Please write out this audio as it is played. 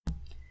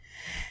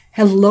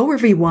Hello,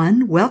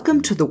 everyone.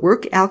 Welcome to the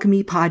Work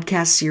Alchemy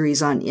podcast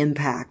series on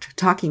impact,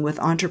 talking with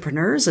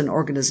entrepreneurs and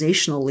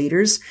organizational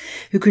leaders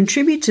who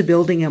contribute to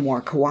building a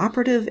more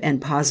cooperative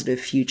and positive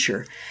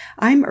future.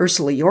 I'm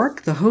Ursula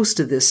York, the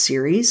host of this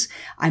series.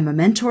 I'm a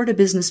mentor to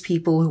business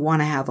people who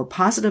want to have a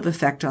positive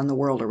effect on the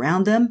world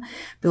around them,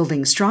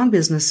 building strong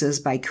businesses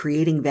by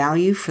creating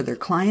value for their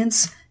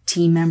clients,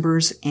 team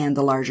members, and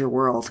the larger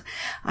world.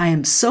 I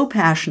am so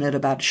passionate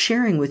about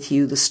sharing with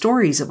you the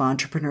stories of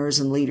entrepreneurs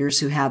and leaders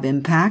who have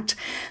impact.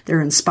 They're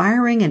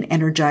inspiring and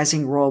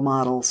energizing role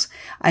models.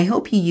 I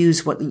hope you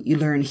use what you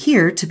learn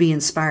here to be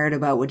inspired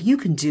about what you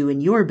can do in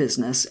your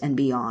business and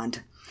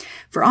beyond.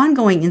 For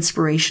ongoing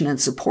inspiration and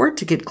support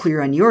to get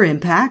clear on your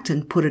impact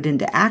and put it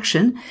into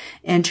action,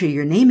 enter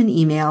your name and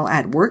email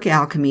at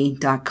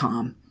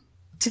workalchemy.com.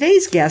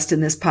 Today's guest in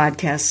this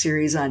podcast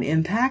series on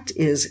impact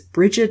is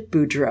Bridget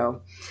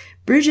Boudreau.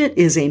 Bridget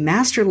is a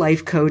master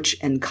life coach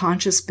and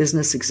conscious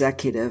business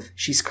executive.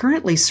 She's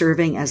currently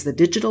serving as the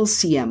digital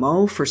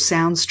CMO for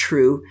Sounds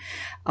True,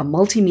 a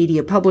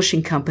multimedia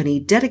publishing company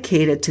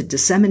dedicated to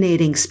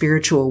disseminating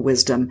spiritual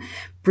wisdom.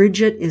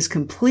 Bridget is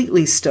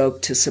completely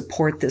stoked to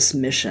support this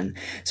mission.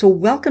 So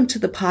welcome to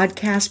the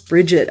podcast,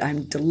 Bridget.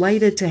 I'm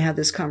delighted to have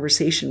this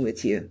conversation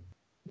with you.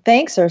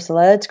 Thanks,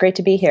 Ursula. It's great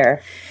to be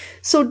here.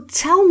 So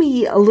tell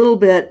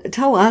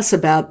us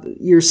about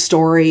your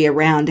story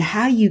around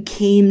how you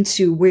came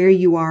to where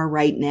you are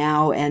right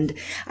now. And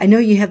I know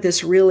you have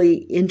this really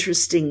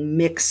interesting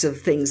mix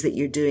of things that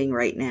you're doing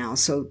right now.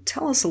 So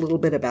tell us a little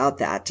bit about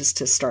that just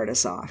to start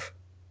us off.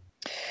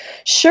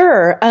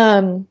 Sure.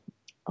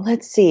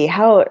 Let's see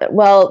how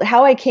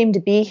I came to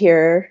be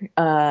here.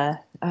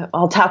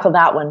 I'll tackle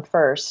that one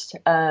first.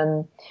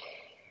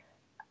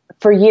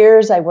 For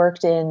years, I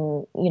worked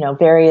in,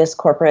 various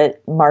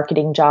corporate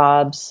marketing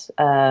jobs,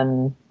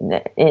 in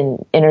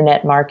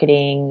internet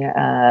marketing,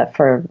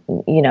 for,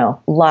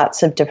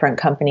 lots of different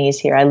companies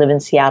here. I live in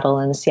Seattle,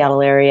 in the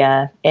Seattle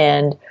area.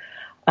 And,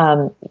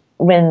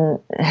 when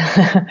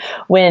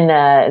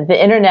the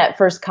internet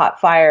first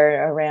caught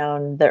fire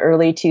around the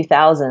early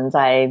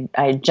 2000s,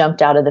 I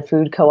jumped out of the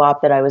food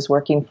co-op that I was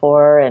working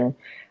for, and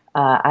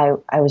I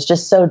was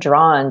just so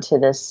drawn to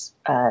this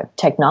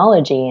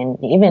technology, and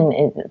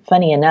even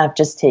funny enough,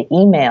 just to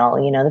email,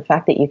 the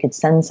fact that you could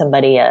send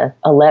somebody a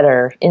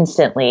letter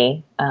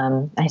instantly.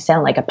 I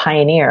sound like a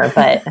pioneer,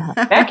 but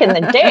back in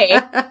the day,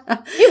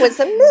 it was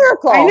a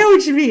miracle. I know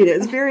what you mean. It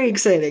was very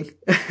exciting.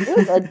 It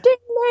was a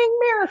ding-dang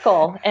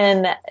miracle.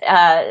 And,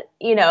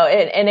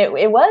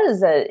 it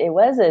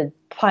was a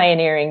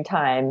pioneering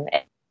time.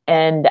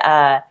 And,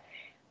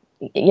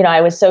 I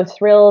was so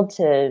thrilled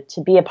to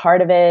be a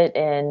part of it.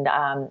 And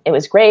it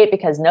was great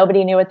because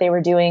nobody knew what they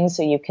were doing.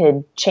 So you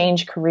could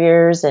change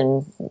careers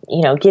and,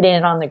 get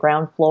in on the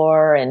ground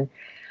floor. And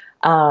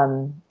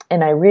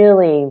I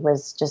really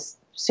was just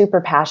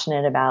super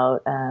passionate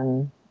about,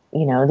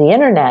 the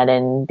internet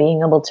and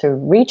being able to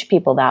reach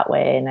people that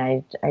way. And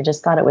I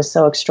just thought it was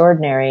so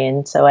extraordinary.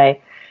 And so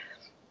I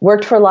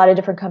worked for a lot of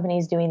different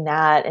companies doing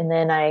that. And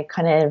then I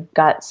kind of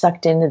got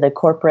sucked into the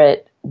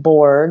corporate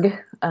Borg,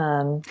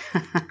 the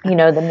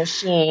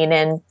machine,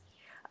 and,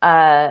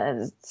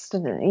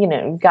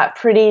 got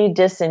pretty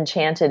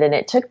disenchanted. And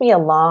it took me a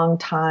long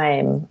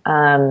time.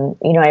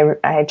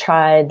 I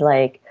tried,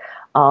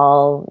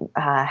 I'll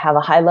have a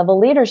high level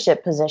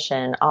leadership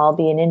position. I'll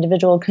be an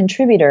individual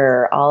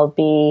contributor. I'll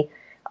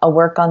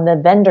work on the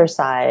vendor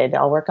side.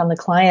 I'll work on the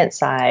client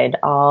side.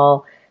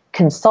 I'll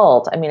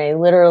consult. I mean, I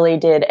literally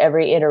did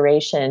every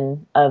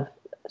iteration of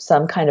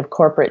some kind of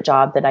corporate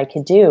job that I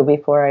could do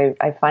before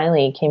I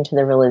finally came to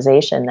the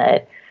realization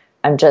that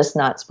I'm just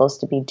not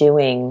supposed to be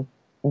doing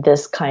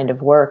this kind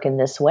of work in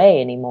this way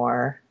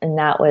anymore. And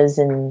that was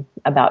in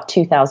about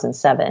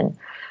 2007.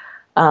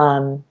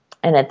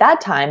 And at that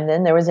time,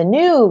 then there was a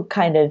new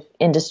kind of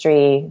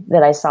industry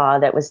that I saw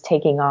that was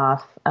taking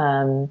off,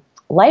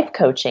 life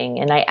coaching.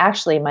 And I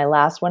actually,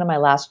 one of my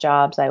last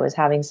jobs, I was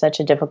having such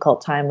a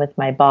difficult time with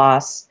my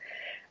boss,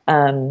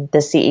 the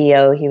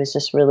CEO. He was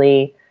just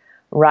really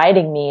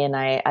riding me, and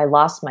I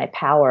lost my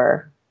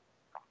power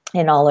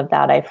in all of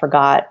that. I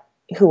forgot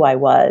who I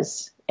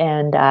was.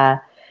 And I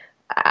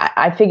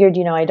figured,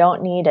 I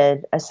don't need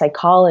a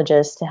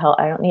psychologist to help.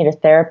 I don't need a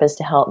therapist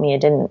to help me.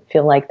 It didn't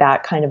feel like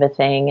that kind of a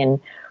thing.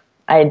 And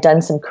I had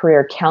done some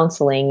career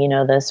counseling,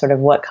 the sort of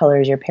what color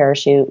is your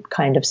parachute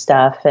kind of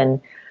stuff.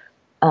 And,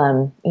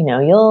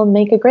 you'll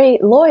make a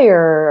great lawyer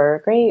or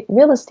a great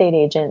real estate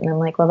agent. And I'm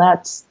like, well,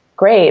 that's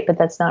great, but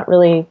that's not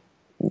really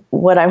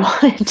what I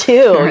want to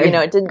do. Right.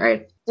 It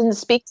didn't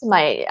speak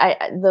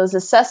to those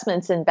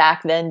assessments, and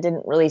back then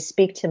didn't really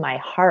speak to my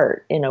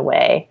heart in a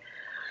way.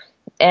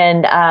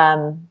 And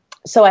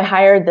so I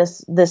hired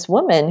this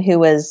woman who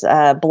was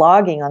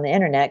blogging on the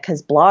internet,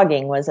 because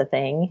blogging was a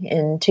thing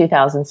in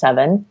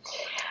 2007.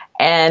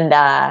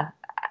 And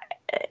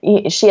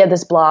she had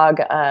this blog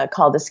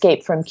called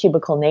Escape from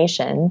Cubicle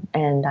Nation.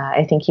 And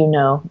I think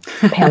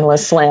Pamela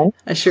Slim.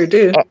 I sure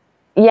do.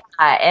 Yeah.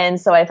 And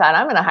so I thought,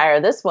 I'm going to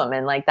hire this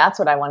woman. That's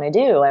what I want to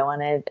do. I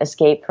want to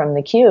escape from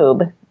the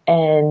cube.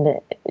 And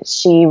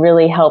she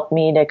really helped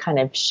me to kind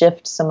of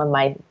shift some of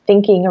my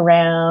thinking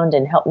around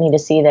and help me to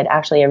see that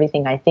actually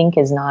everything I think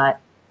is not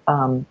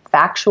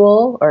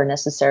factual or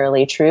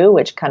necessarily true,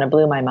 which kind of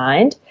blew my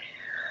mind.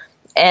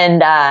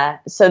 And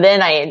so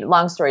then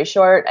long story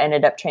short, I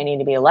ended up training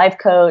to be a life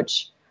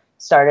coach,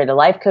 started a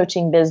life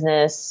coaching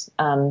business,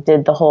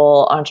 did the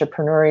whole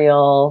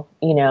entrepreneurial,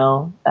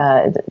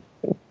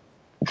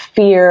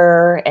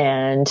 fear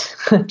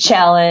and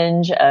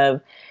challenge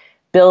of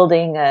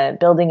building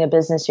a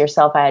business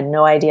yourself. I had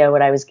no idea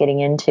what I was getting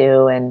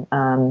into, and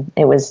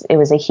it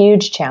was a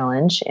huge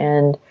challenge,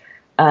 and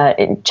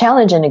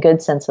challenge in a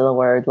good sense of the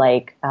word.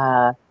 Like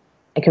I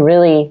could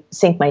really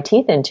sink my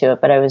teeth into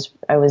it, but I was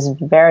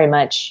very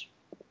much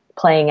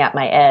playing at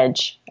my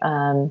edge.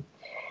 And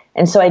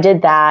so I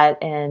did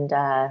that, and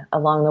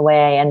along the way,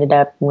 I ended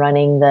up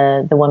running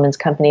the women's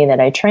company that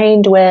I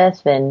trained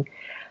with, and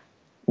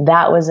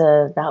that was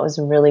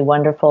a really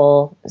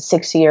wonderful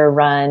 6-year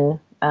run.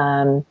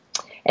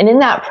 And in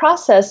that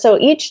process, so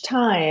each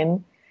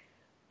time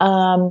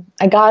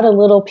I got a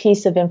little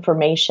piece of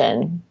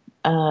information.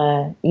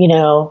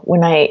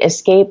 When I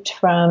escaped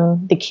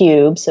from the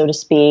cube, so to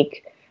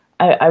speak,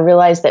 I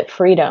realized that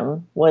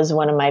freedom was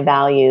one of my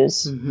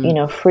values,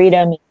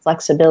 freedom and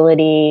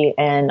flexibility,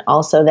 and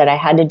also that I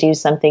had to do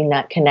something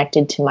that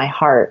connected to my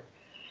heart.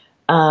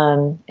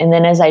 And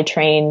then as I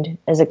trained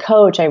as a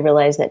coach, I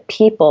realized that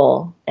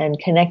people and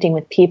connecting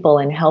with people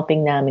and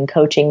helping them and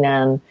coaching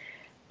them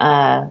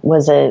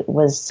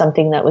was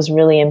something that was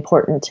really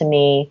important to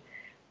me.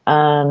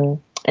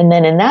 And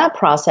then in that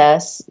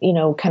process,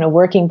 kind of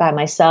working by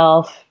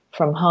myself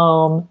from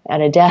home at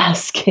a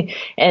desk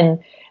and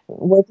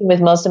working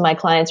with most of my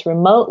clients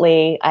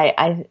remotely,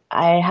 I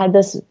had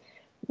this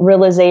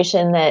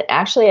realization that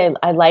actually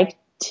I like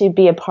to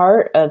be a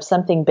part of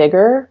something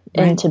bigger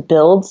and to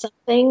build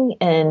something,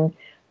 and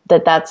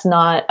that's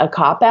not a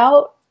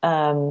cop-out.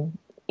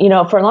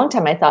 For a long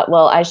time I thought,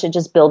 well, I should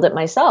just build it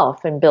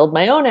myself and build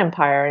my own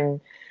empire and,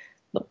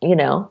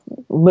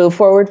 move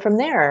forward from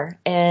there.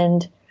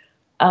 And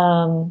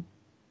I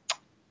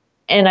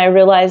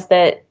realized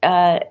that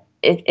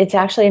it's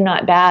actually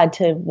not bad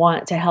to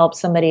want to help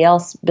somebody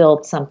else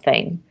build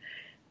something.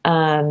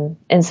 And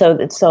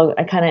so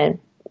I kind of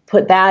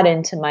put that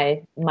into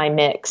my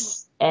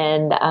mix.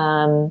 And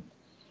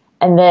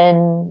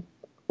then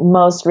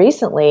most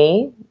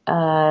recently,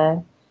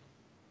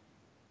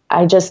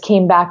 I just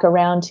came back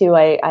around to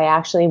I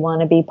actually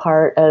want to be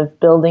part of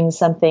building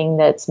something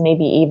that's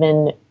maybe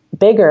even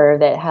bigger,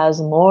 that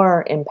has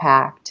more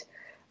impact,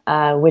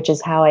 which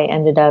is how I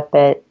ended up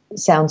at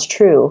Sounds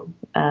True,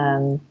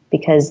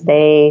 because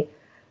they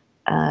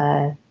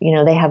have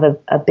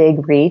a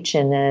big reach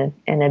and a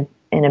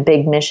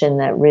big mission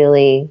that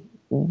really,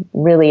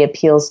 really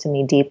appeals to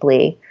me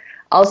deeply.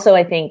 Also,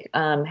 I think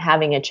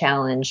having a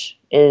challenge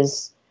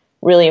is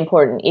really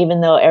important,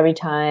 even though every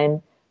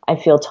time I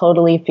feel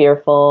totally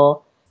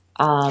fearful,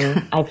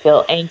 I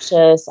feel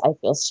anxious, I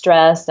feel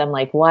stressed. I'm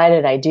like, why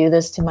did I do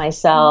this to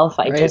myself?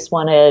 I just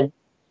want to,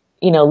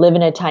 live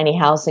in a tiny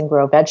house and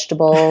grow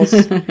vegetables.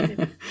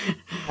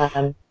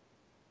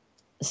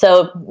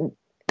 So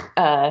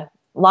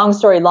long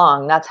story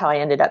long, that's how I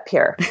ended up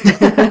here.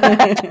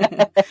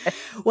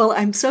 Well,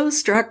 I'm so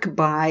struck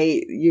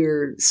by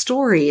your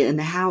story and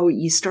how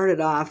you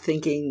started off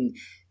thinking,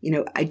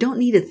 I don't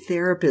need a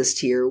therapist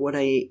here. What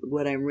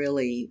I'm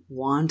really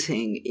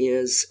wanting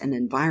is an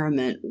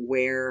environment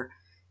where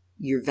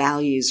your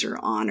values are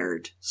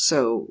honored.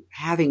 So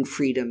having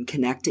freedom,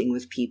 connecting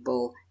with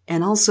people,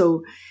 and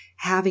also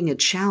having a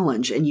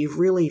challenge. And you've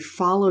really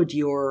followed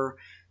your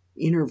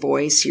inner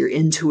voice, your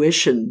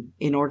intuition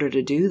in order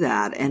to do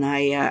that. And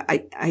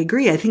I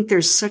agree. I think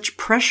there's such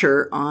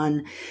pressure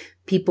on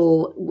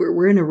people.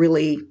 We're in a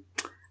really,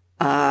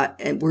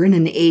 we're in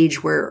an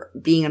age where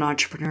being an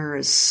entrepreneur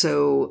is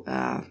so,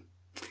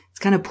 it's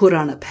kind of put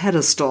on a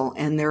pedestal.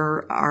 And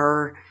there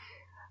are,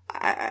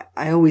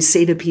 I always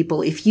say to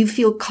people, if you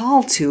feel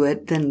called to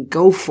it, then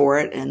go for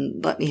it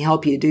and let me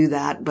help you do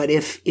that. But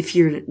if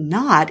you're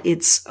not,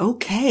 it's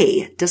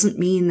okay. It doesn't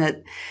mean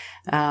that,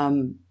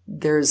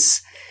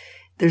 there's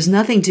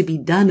nothing to be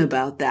done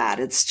about that.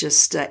 It's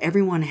just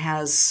everyone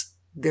has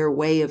their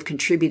way of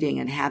contributing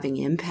and having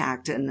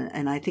impact.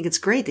 And I think it's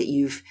great that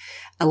you've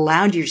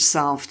allowed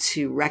yourself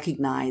to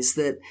recognize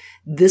that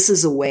this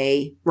is a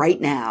way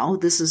right now,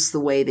 this is the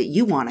way that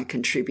you want to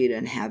contribute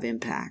and have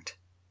impact.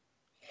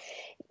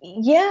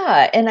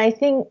 Yeah. And I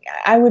think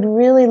I would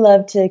really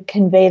love to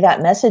convey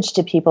that message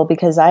to people,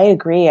 because I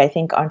agree. I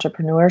think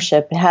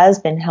entrepreneurship has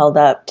been held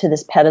up to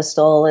this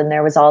pedestal, and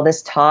there was all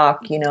this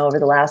talk, over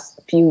the last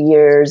few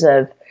years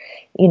of,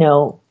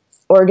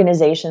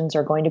 organizations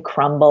are going to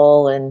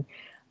crumble, and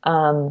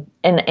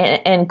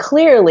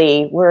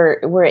clearly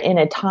we're in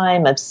a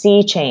time of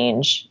sea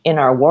change in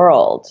our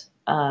world.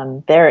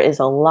 There is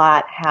a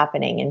lot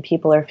happening, and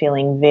people are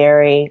feeling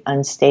very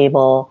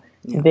unstable,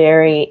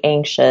 very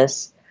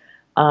anxious.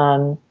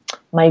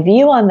 My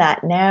view on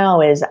that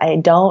now is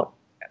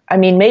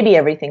maybe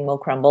everything will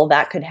crumble.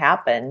 That could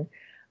happen.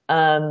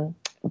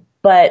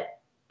 But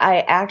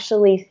I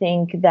actually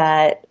think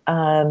that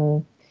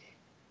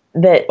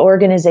that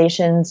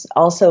organizations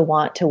also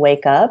want to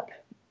wake up.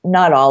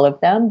 Not all of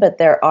them, but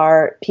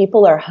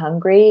people are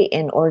hungry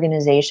in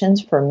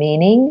organizations for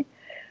meaning.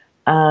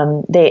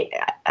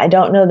 I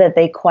don't know that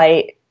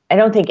I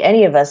don't think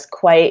any of us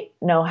quite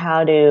know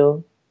how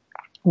to,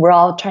 we're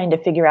all trying to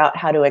figure out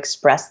how to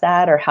express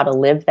that or how to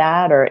live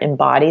that or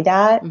embody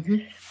that.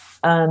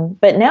 Mm-hmm.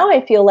 But now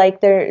I feel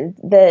like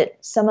that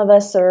some of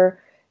us are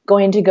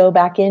going to go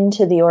back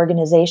into the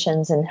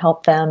organizations and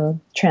help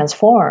them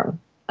transform.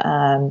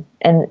 And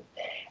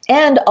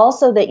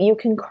also that you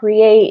can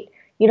create,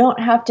 you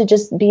don't have to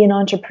just be an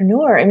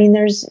entrepreneur. I mean,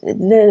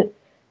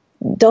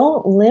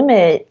 don't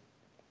limit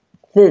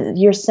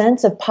your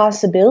sense of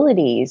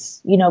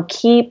possibilities,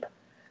 keep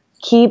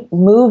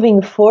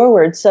moving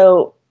forward.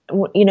 So,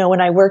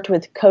 when I worked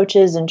with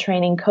coaches and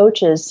training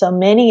coaches, so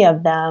many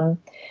of them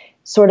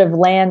sort of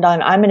land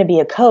on, I'm going to be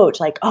a coach,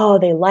 like, oh,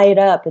 they light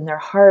up and their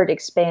heart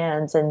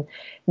expands and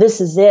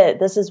this is it.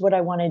 This is what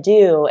I want to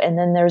do. And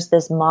then there's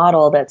this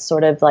model that's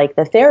sort of like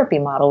the therapy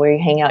model where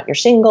you hang out your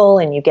shingle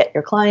and you get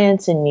your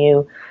clients and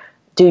you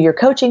do your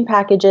coaching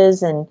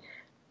packages. And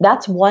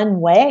that's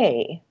one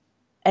way.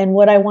 And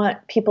what I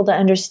want people to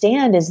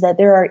understand is that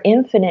there are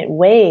infinite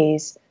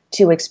ways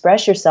to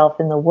express yourself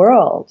in the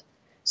world.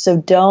 So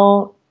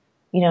don't,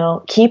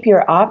 keep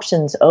your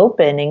options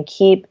open and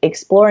keep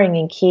exploring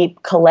and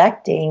keep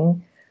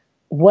collecting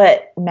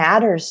what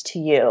matters to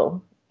you,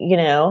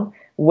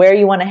 where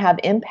you want to have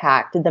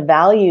impact, the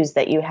values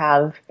that you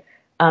have,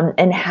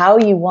 and how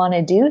you want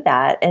to do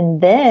that.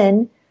 And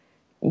then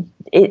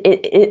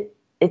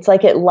it's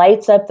like it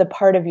lights up the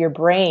part of your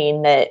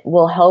brain that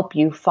will help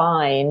you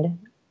find,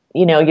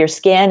 you're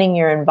scanning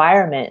your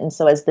environment. And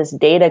so as this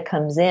data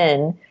comes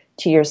in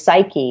to your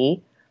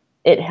psyche,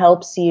 it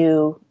helps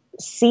you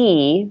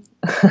see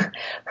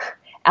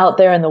out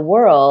there in the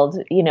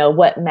world,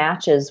 what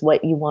matches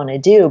what you want to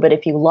do. But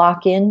if you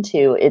lock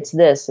into it's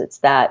this, it's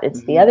that,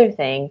 it's the other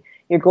thing,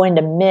 you're going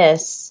to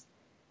miss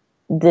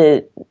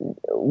the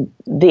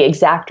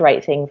exact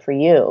right thing for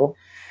you.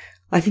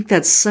 I think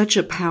that's such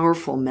a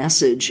powerful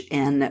message.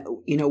 And,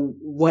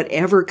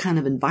 whatever kind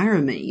of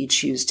environment you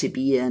choose to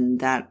be in,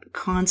 that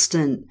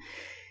constant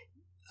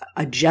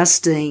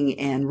adjusting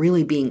and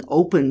really being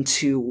open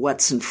to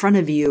what's in front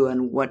of you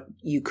and what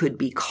you could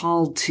be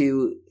called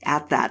to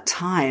at that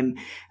time.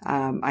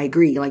 I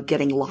agree, like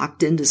getting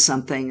locked into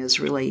something is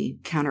really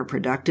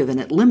counterproductive and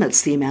it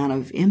limits the amount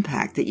of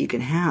impact that you can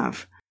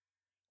have.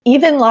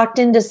 Even locked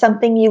into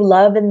something you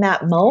love in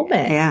that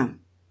moment. Yeah.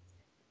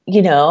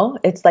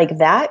 It's like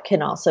that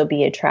can also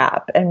be a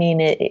trap. I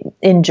mean,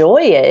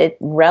 enjoy it,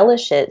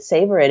 relish it,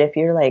 savor it. If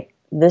you're like,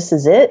 this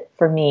is it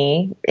for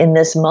me in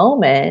this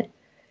moment.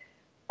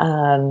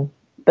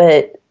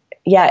 But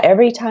yeah,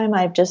 every time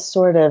I've just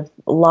sort of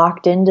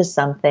locked into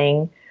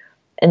something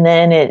and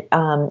then it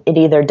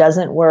either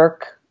doesn't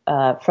work,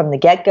 from the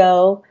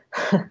get-go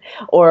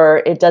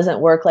or it doesn't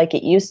work like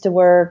it used to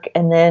work.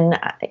 And then,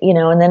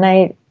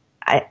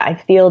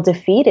 I feel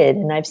defeated,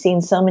 and I've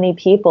seen so many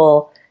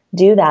people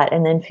do that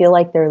and then feel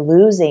like they're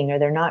losing or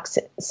they're not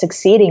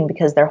succeeding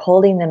because they're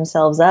holding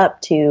themselves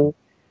up to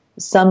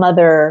some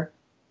other,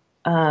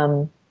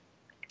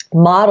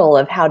 model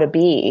of how to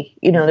be,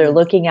 they're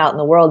looking out in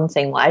the world and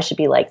saying, well, I should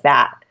be like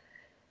that.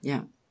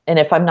 Yeah. And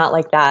if I'm not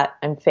like that,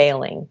 I'm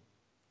failing.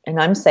 And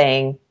I'm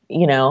saying,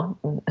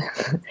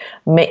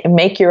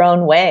 make your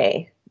own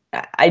way.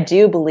 I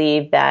do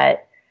believe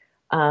that,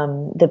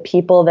 the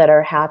people that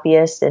are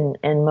happiest and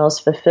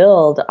most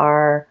fulfilled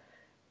are,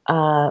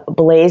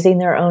 blazing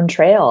their own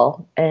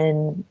trail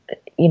and,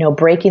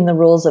 breaking the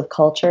rules of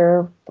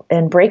culture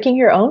and breaking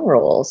your own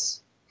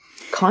rules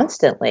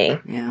constantly.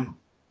 Yeah.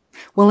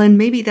 Well, and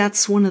maybe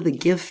that's one of the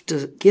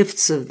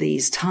gifts of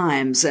these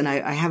times. And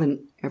I haven't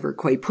ever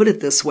quite put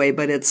it this way,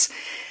 but it's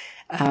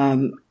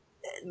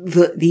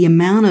the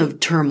amount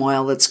of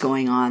turmoil that's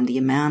going on, the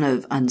amount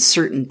of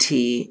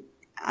uncertainty,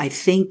 I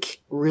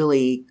think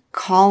really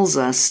calls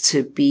us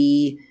to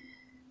be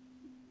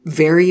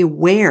very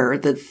aware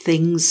that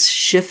things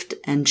shift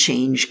and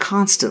change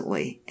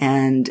constantly.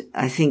 And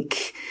I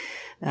think,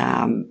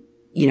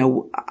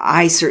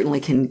 I certainly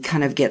can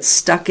kind of get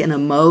stuck in a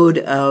mode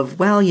of,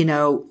 well,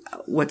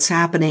 what's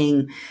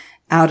happening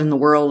out in the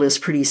world is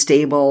pretty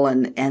stable.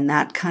 And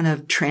that kind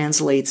of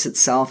translates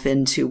itself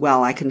into,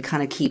 well, I can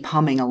kind of keep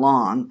humming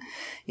along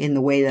in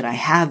the way that I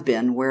have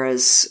been.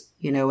 Whereas,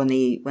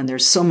 when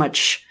there's so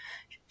much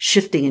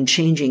shifting and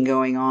changing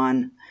going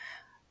on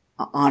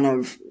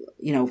a,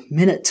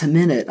 minute to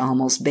minute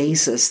almost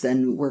basis,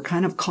 then we're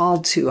kind of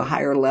called to a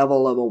higher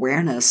level of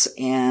awareness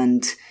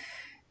and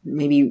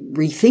maybe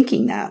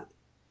rethinking that.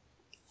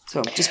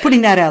 So just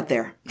putting that out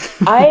there.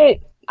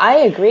 I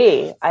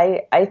agree.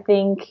 I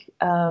think,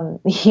 when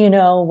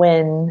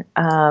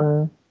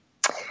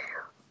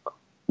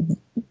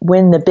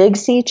the big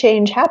sea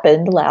change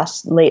happened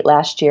late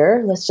last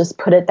year, let's just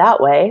put it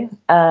that way.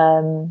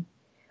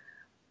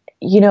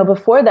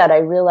 Before that, I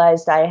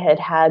realized I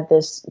had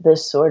this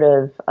sort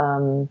of,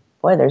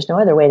 there's no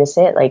other way to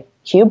say it, like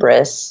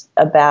hubris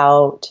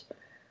about,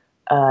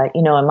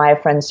 in my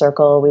friend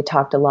circle, we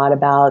talked a lot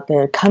about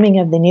the coming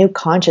of the new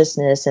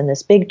consciousness, and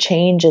this big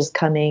change is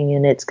coming,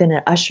 and it's going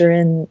to usher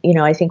in,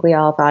 I think we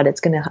all thought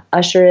it's going to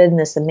usher in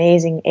this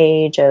amazing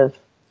age of,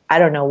 I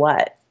don't know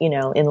what,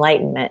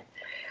 enlightenment.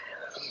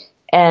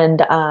 And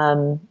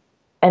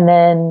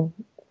then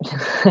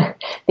the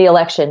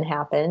election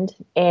happened,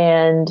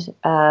 and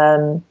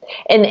I'll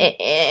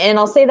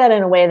say that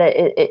in a way that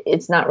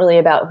it's not really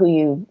about who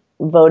you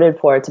voted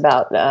for. It's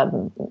about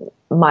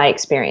my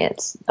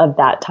experience of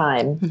that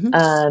time.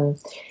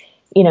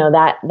 Mm-hmm.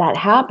 That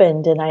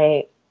happened, and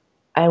I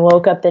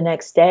woke up the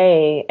next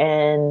day,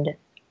 and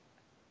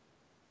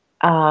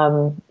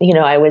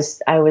I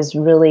was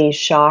really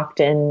shocked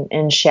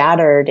and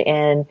shattered,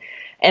 and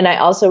I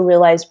also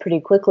realized pretty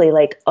quickly,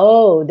 like,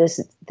 oh,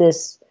 this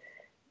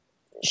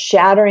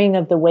shattering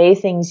of the way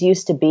things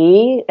used to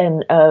be,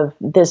 and of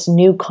this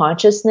new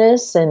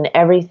consciousness, and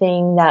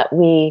everything that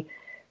we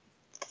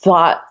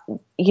thought,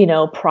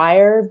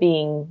 prior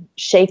being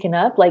shaken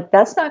up, like,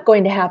 that's not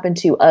going to happen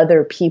to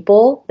other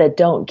people that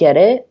don't get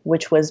it,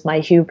 which was my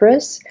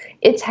hubris.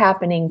 It's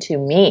happening to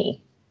me.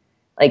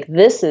 Like,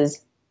 this is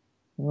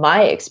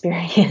my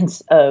experience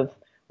of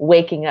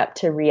waking up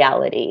to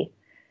reality,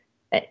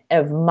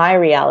 of my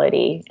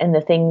reality, and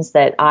the things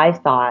that I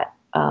thought,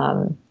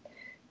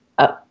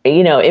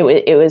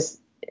 it was,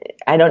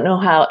 I don't know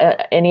how,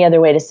 any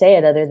other way to say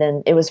it other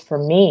than it was for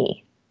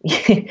me.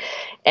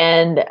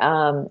 And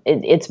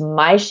it's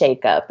my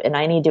shakeup, and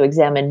I need to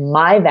examine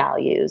my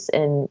values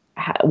and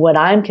what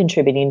I'm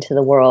contributing to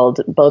the world,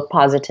 both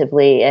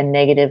positively and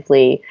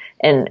negatively,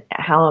 and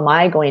how am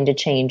I going to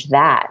change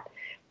that?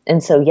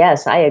 And so,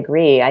 yes, I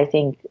agree. I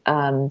think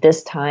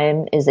this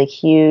time is a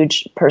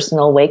huge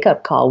personal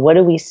wake-up call. What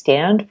do we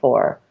stand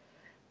for?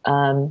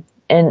 And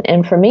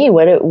for me,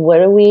 what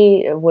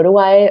do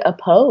I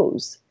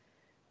oppose?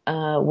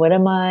 What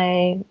am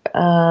I?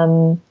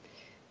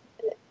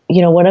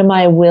 What am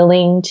I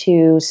willing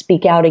to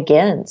speak out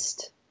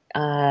against,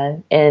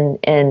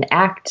 and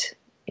act,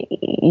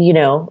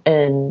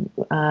 and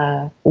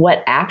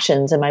what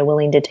actions am I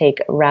willing to take,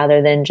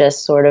 rather than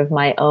just sort of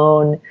my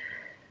own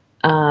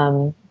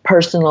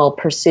personal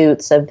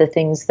pursuits of the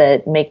things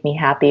that make me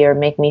happy or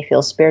make me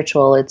feel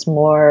spiritual. It's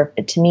more,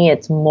 to me,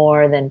 it's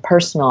more than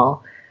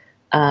personal.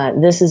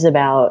 This is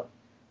about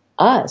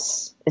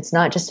us. It's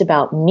not just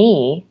about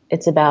me.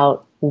 It's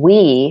about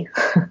we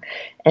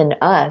and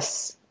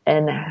us.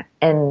 And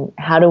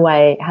how do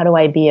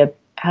I be a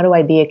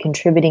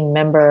contributing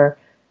member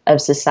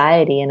of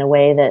society in a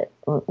way that,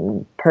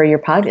 per your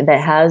podcast, that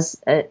has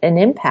an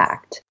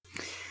impact?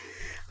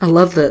 I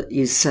love that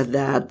you said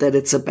that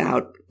it's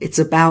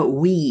about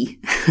we.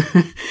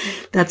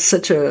 That's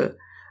such an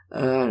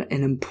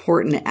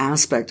important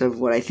aspect of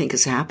what I think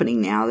is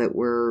happening now, that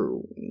we're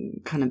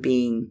kind of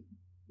being,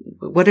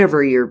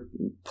 whatever your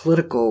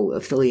political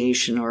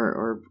affiliation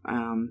or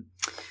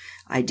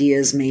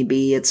ideas may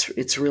be,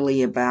 it's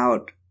really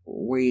about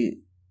we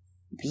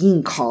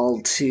being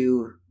called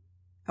to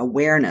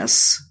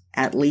awareness,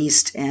 at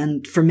least,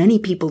 and for many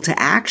people to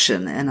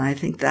action. And I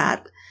think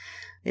that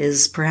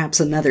is perhaps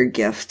another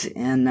gift.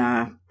 And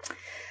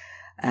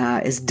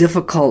as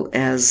difficult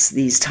as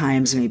these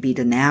times may be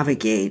to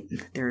navigate,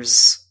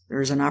 there's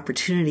an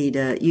opportunity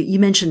to, you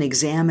mentioned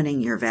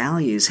examining your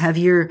values. Have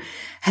your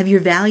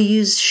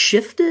values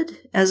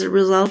shifted as a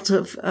result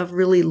of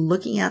really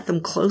looking at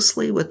them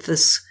closely, with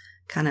this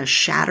kind of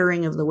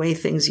shattering of the way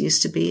things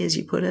used to be, as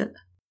you put it?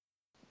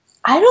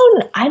 I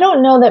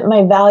don't know that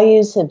my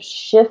values have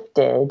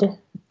shifted.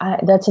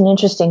 That's an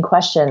interesting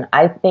question.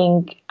 I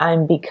think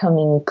I'm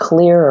becoming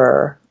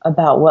clearer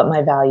about what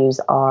my values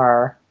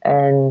are,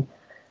 and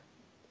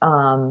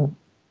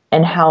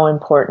how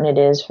important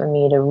it is for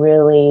me to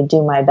really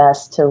do my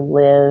best to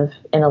live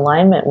in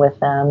alignment with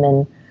them.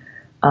 And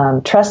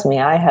trust me,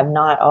 I have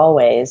not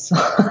always.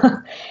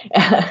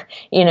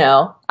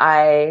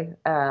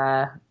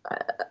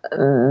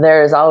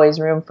 There's always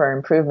room for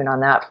improvement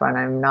on that front.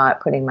 I'm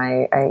not putting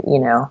there's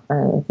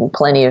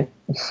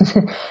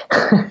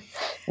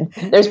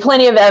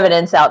plenty of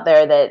evidence out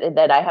there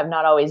that I have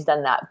not always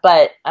done that.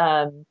 But,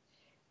 I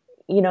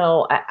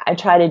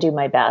try to do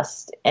my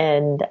best.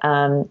 And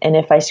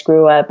if I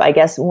screw up, I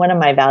guess one of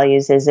my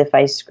values is, if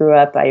I screw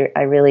up, I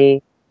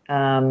really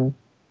try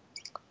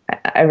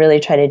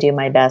to do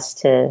my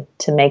best to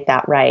make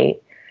that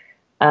right.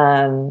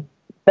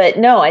 But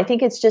no, I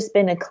think it's just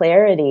been a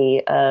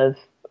clarity of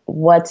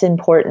what's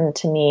important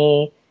to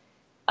me,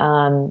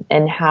 and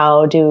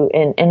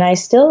I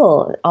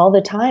still all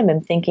the time am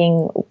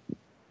thinking,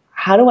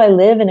 how do I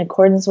live in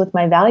accordance with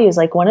my values?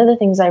 Like, one of the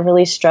things I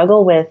really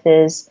struggle with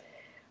is,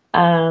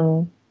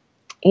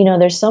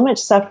 there's so much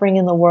suffering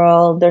in the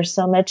world. There's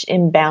so much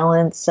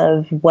imbalance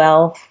of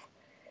wealth,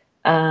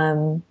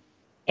 and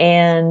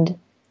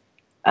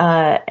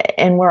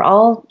we're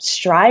all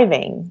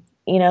striving.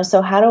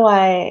 So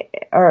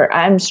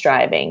I'm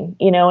striving,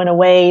 in a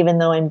way, even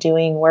though I'm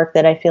doing work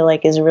that I feel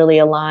like is really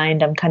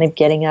aligned. I'm kind of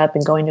getting up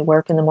and going to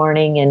work in the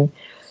morning and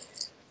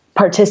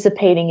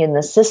participating in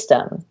the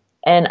system.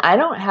 And I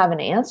don't have an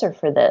answer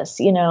for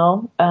this,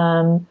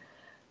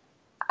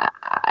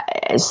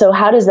 so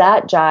how does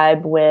that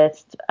jibe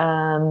with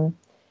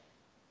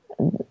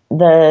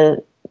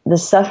the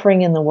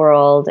suffering in the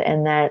world,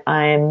 and that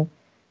I'm,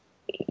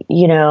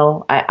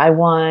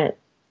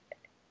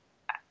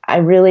 I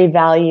really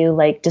value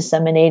like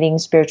disseminating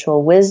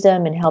spiritual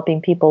wisdom and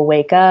helping people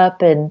wake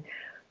up and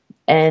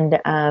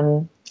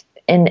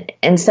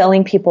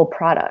selling people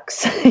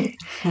products,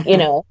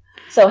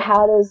 So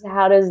how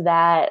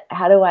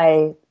do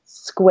I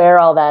square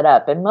all that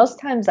up? And most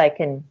times I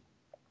can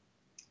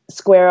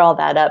square all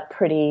that up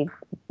pretty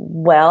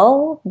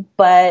well,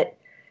 but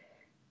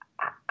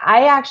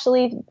I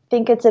actually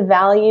think it's a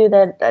value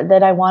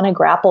that I want to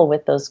grapple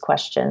with those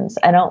questions.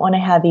 I don't want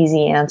to have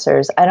easy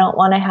answers. I don't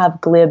want to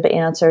have glib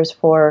answers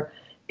for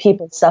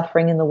people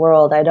suffering in the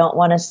world. I don't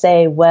want to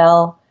say,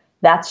 well,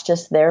 that's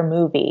just their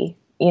movie.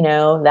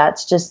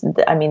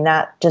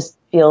 That just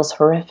feels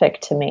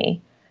horrific to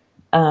me.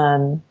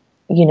 I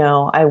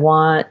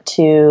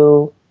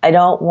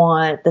don't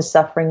want the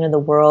suffering of the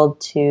world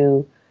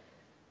to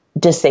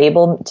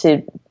disable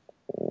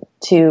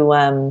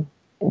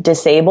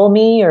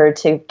me or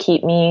to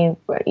keep me,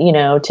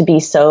 to be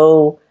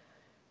so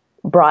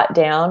brought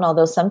down.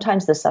 Although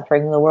sometimes the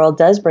suffering of the world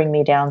does bring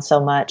me down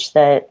so much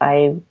that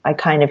I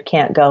kind of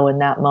can't go in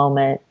that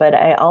moment. But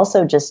I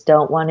also just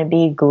don't want to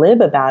be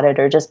glib about it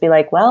or just be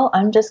like, well,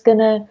 I'm just going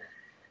to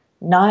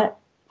not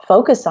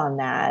focus on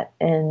that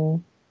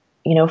and,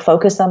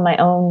 focus on my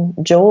own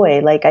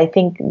joy. Like, I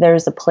think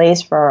there's a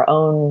place for our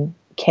own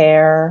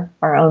care,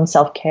 our own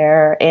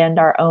self-care, and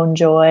our own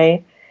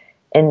joy,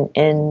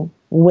 and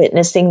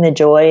witnessing the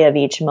joy of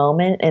each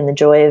moment and the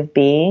joy of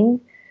being.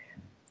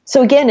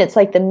 So again, it's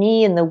like the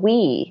me and the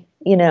we,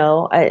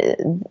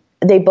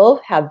 they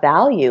both have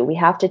value. We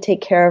have to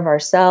take care of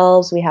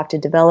ourselves. We have to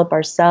develop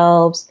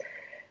ourselves.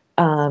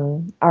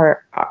 The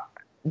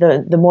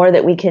more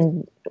that we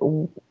can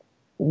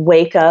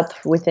wake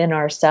up within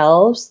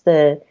ourselves,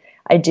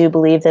 I do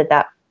believe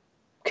that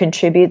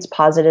contributes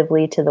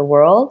positively to the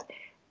world.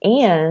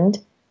 And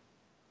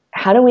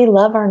how do we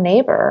love our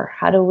neighbor?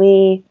 How do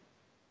we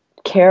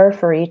care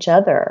for each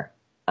other?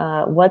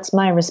 What's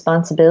my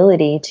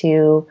responsibility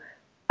to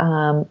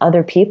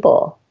other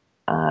people?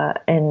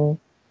 And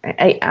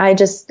I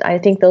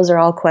think those are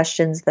all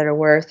questions that are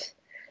worth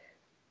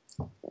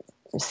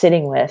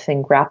sitting with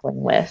and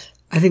grappling with.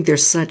 I think they're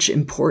such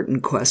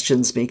important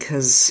questions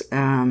because,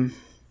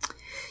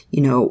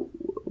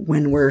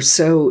 when we're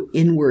so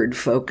inward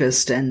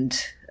focused and,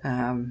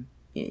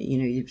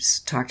 you've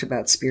talked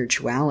about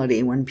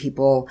spirituality, when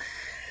people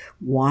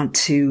want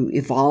to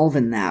evolve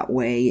in that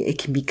way, it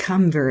can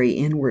become very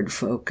inward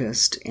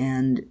focused.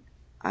 And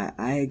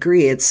I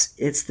agree. It's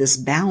this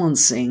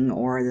balancing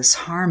or this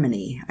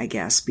harmony, I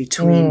guess,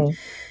 between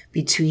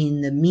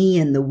the me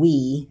and the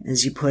we,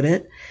 as you put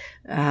it,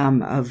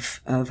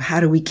 of how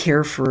do we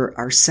care for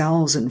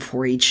ourselves and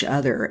for each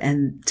other.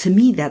 And to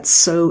me, that's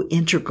so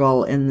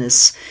integral in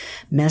this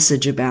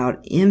message about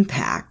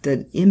impact,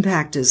 that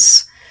impact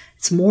it's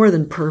more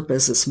than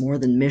purpose, it's more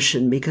than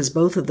mission, because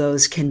both of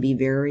those can be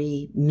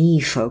very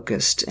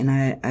me-focused. And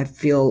I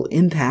feel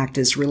impact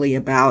is really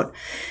about,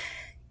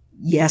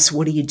 yes,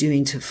 what are you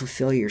doing to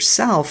fulfill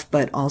yourself,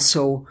 but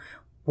also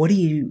what are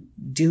you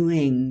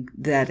doing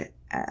that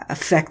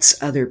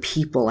affects other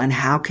people, and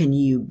how can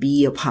you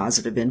be a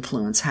positive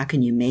influence? How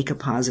can you make a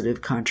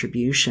positive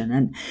contribution?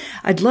 And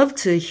I'd love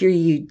to hear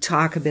you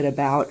talk a bit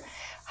about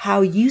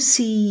how you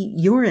see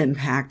your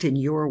impact in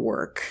your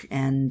work.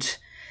 And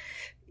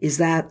is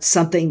that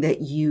something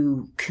that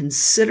you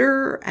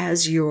consider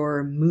as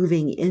you're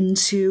moving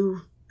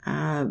into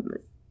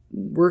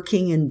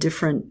working in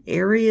different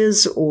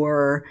areas,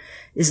 or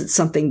is it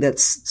something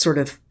that's sort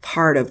of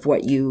part of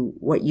what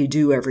you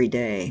do every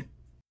day?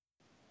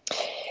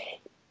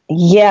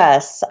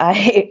 Yes,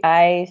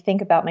 I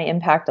think about my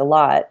impact a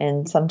lot,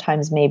 and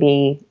sometimes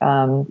maybe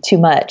too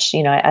much.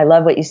 I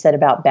love what you said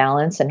about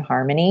balance and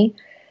harmony,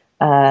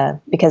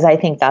 because I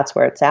think that's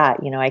where it's at.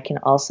 I can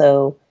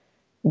also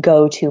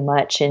go too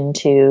much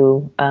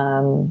into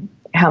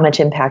how much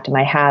impact am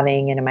I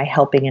having, and am I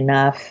helping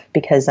enough?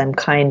 Because I'm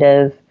kind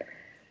of,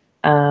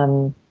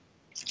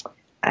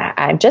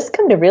 I've just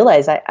come to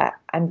realize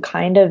I'm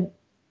kind of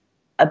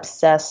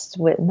obsessed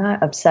with,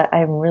 not upset,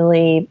 I'm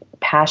really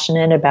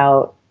passionate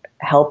about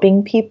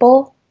helping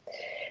people.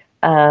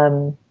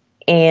 And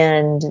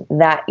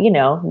that,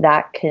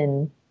 that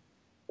can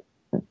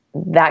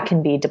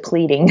be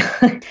depleting.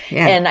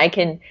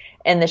 Yeah.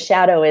 And the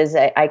shadow is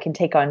I can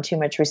take on too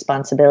much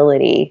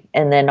responsibility.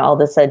 And then all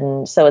of a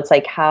sudden, so it's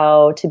like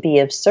how to be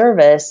of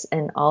service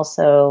and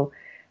also,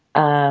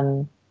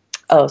 so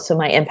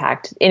my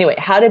impact. Anyway,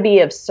 how to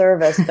be of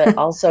service, but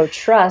also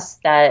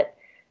trust that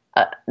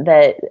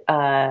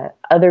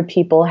other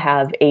people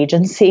have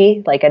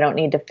agency. Like I don't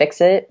need to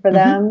fix it for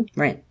them.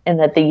 Right. And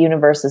that the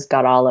universe has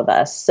got all of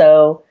us.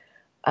 So,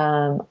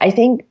 I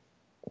think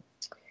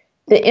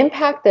the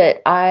impact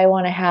that I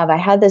want to have, I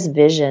had this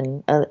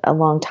vision a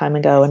long time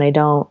ago, and I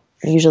don't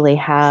usually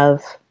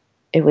have,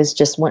 it was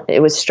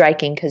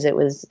striking because it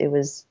was,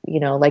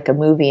 like a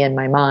movie in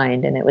my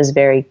mind, and it was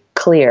very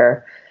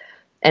clear.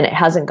 and it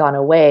hasn't gone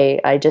away.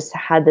 I just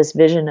had this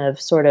vision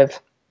of sort of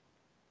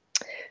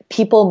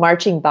people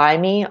marching by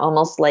me,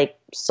 almost like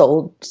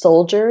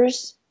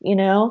soldiers,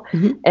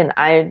 Mm-hmm.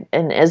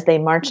 And as they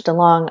marched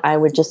along, I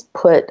would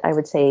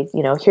say,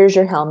 here's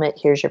your helmet,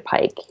 here's your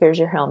pike, here's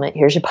your helmet,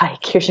 here's your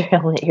pike, here's your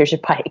helmet, here's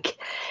your pike.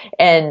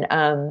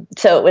 And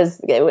so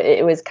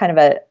it was kind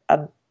of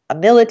a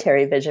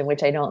military vision,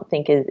 which I don't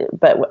think is,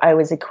 but I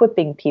was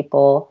equipping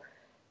people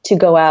to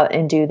go out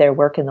and do their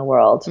work in the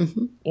world.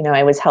 Mm-hmm.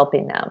 I was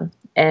helping them.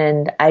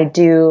 And I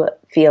do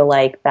feel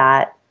like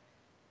that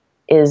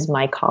is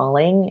my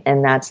calling,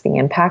 and that's the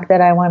impact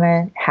that I want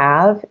to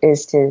have,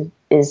 is to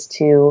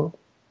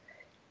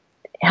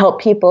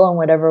help people in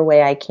whatever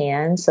way I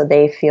can so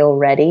they feel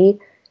ready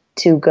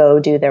to go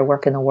do their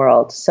work in the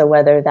world. So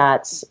whether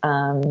that's,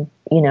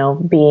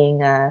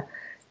 being an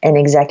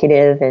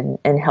executive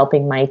and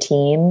helping my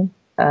team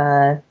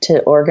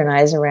to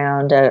organize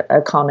around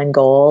a common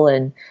goal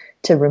and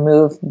to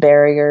remove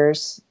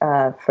barriers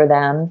for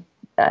them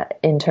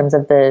in terms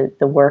of the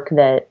work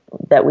that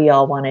we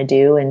all want to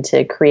do, and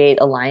to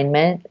create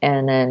alignment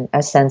and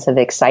a sense of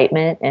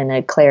excitement and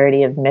a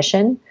clarity of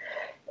mission,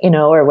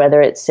 or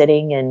whether it's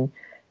sitting and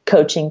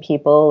coaching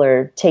people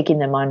or taking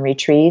them on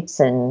retreats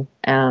and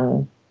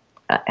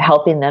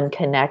helping them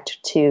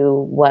connect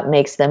to what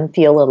makes them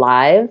feel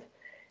alive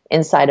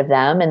inside of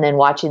them, and then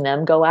watching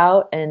them go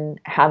out and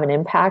have an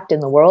impact in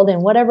the world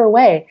in whatever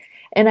way.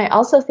 And I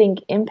also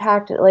think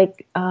impact,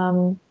 like,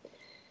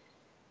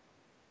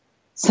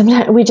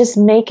 sometimes we just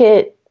make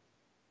it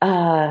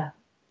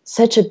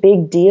such a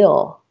big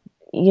deal.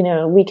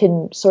 We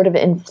can sort of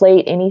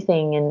inflate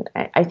anything. And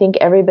I think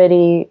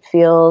everybody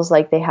feels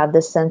like they have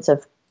this sense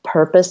of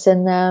purpose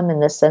in them,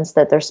 and the sense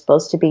that they're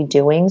supposed to be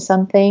doing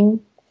something.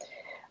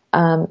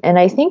 And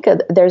I think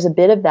there's a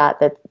bit of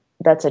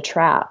that's a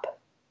trap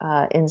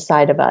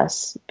inside of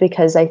us,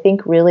 because I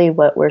think really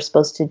what we're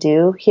supposed to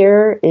do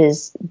here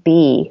is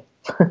be.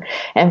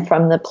 And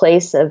from the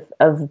place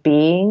of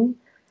being,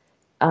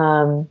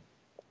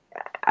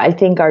 I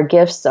think our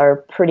gifts are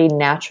pretty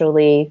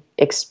naturally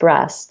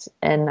expressed.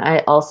 And I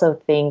also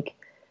think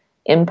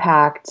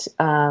impact,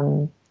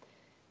 I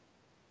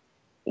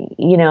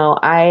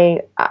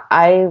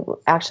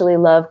actually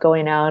love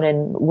going out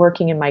and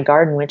working in my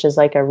garden, which is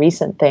like a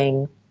recent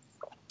thing,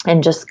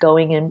 and just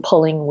going and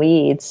pulling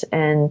weeds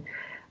and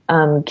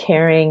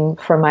caring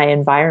for my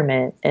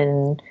environment,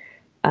 and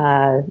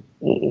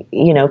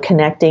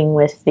connecting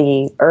with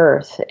the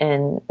earth.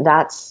 And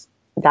that's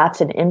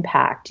an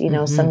impact.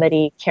 Mm-hmm.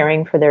 Somebody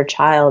caring for their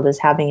child is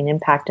having an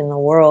impact in the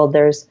world.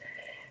 There's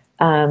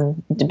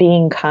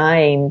being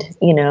kind,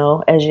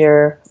 as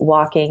you're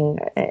walking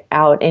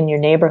out in your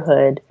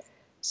neighborhood.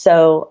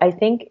 So I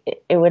think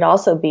it would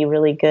also be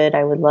really good.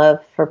 I would love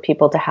for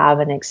people to have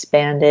an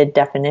expanded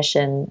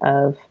definition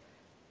of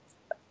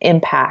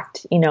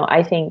impact.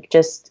 I think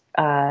just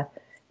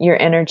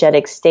your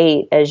energetic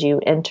state as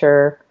you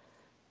enter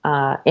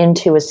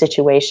into a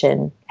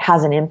situation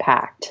has an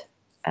impact.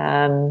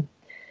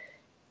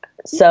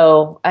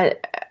 So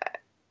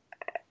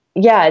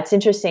it's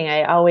interesting.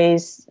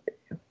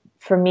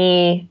 For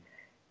me,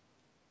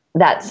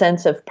 that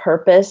sense of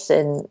purpose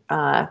and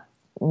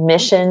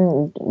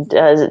mission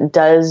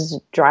does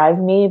drive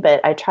me,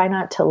 but I try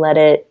not to let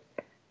it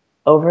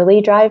overly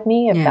drive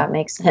me, if that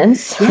makes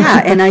sense.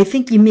 Yeah. And I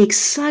think you make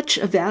such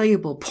a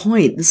valuable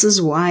point. This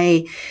is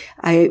why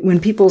when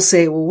people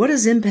say, well, what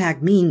does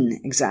impact mean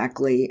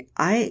exactly?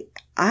 I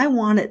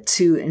want it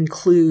to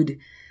include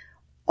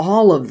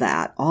all of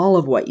that, all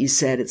of what you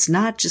said. It's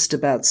not just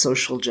about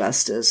social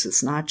justice.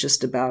 It's not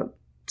just about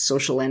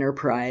social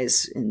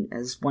enterprise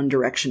as one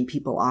direction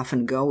people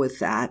often go with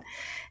that.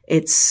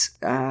 It's,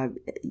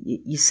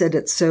 you said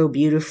it so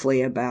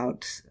beautifully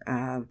about,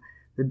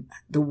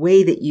 the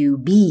way that you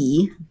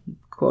be,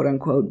 quote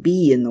unquote,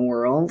 be in the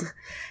world,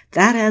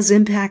 that has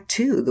impact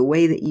too. The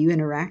way that you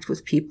interact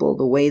with people,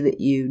 the way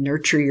that you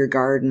nurture your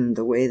garden,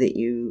 the way that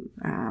you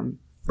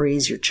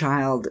raise your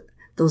child,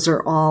 that's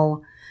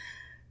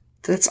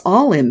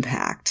all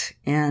impact.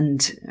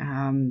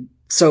 And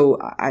so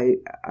I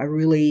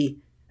really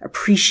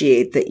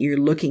appreciate that you're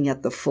looking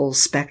at the full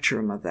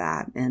spectrum of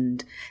that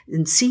and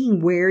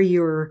seeing where's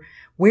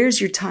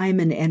your time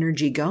and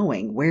energy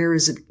going? Where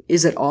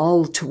is it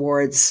all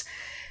towards,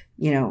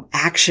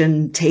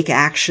 action, take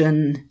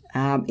action,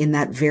 in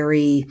that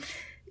very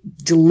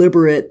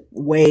deliberate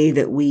way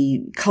that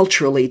we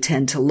culturally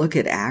tend to look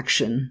at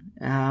action?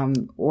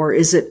 Or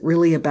is it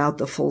really about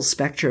the full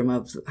spectrum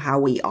of how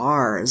we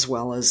are as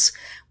well as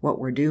what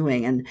we're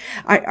doing? And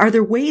are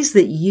there ways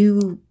that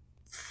you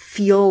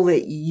feel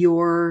that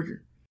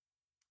your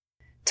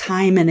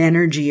time and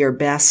energy are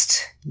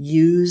best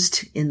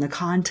used in the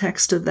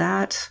context of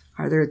that?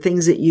 Are there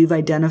things that you've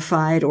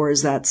identified, or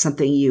is that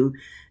something you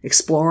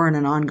explore on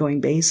an ongoing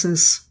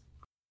basis?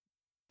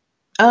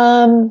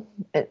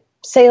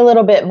 Say a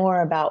little bit more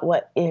about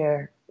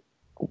where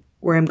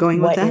I'm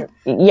going with that?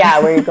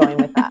 Where you're going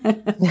with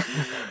that.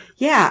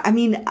 Yeah. I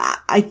mean,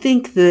 I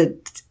think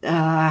that,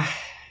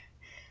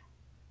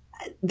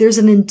 there's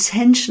an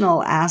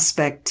intentional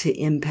aspect to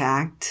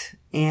impact,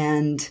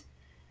 and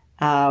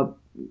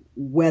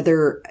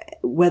whether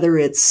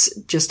it's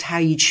just how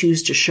you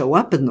choose to show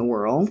up in the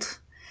world,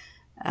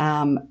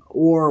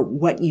 or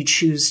what you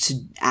choose to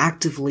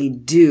actively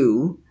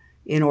do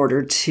in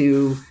order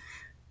to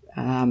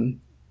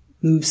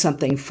move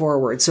something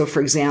forward. So,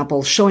 for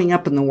example, showing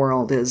up in the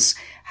world is,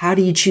 how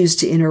do you choose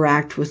to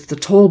interact with the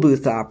toll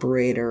booth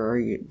operator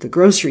or the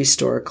grocery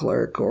store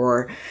clerk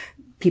or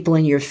people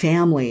in your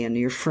family and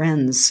your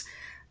friends?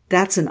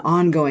 That's an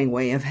ongoing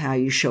way of how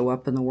you show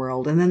up in the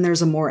world. And then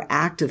there's a more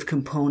active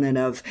component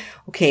of,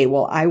 okay,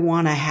 well, I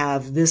want to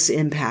have this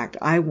impact.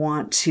 I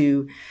want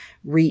to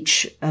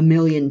reach 1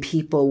 million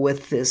people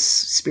with this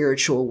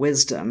spiritual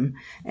wisdom.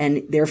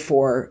 And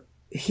therefore,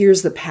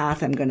 here's the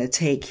path I'm going to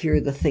take. Here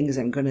are the things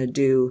I'm going to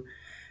do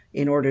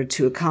in order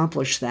to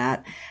accomplish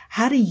that.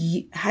 How do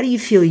you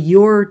feel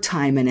your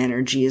time and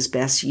energy is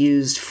best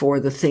used for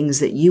the things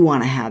that you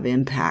want to have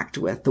impact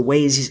with, the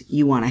ways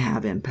you want to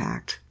have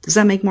impact? Does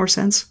that make more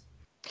sense?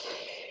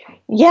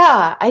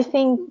 Yeah, I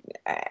think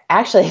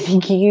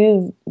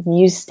you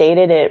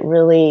stated it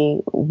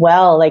really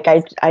well. Like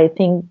I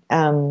think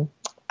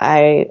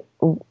I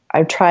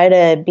try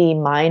to be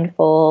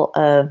mindful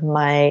of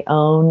my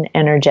own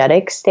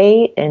energetic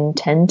state and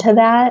tend to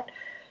that.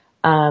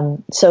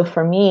 So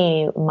for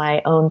me,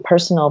 my own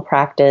personal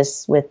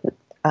practice with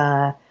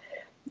that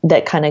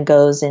kind of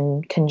goes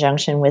in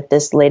conjunction with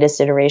this latest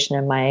iteration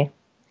of my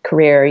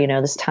career,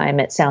 this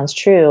time it sounds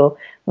true.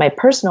 My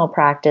personal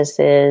practice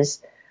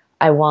is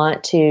I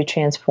want to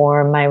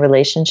transform my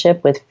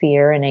relationship with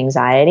fear and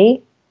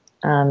anxiety,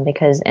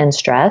 and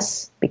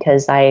stress,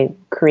 because I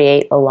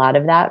create a lot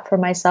of that for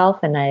myself.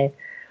 And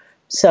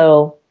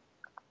so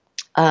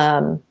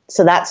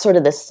that's sort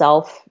of the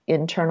self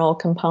internal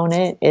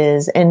component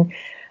is, and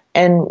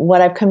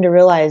what I've come to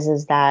realize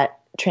is that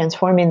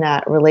transforming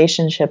that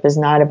relationship is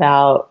not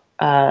about,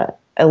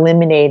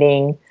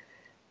 eliminating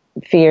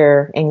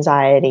fear,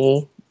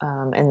 anxiety,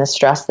 and the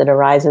stress that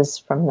arises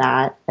from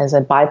that as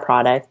a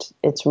byproduct.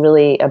 It's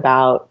really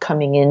about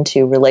coming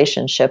into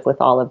relationship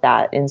with all of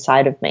that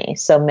inside of me.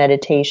 So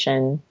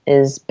meditation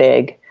is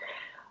big.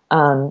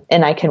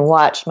 And I can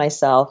watch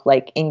myself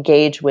like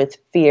engage with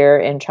fear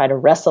and try to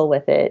wrestle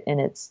with it. And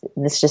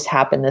this just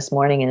happened this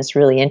morning, and it's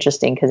really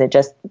interesting because it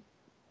just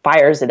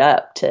fires it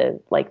up to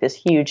like this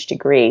huge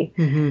degree.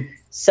 Mm-hmm.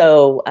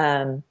 So,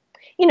 and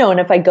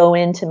if I go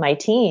into my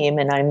team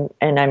and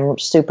I'm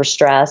super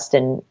stressed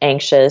and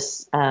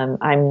anxious,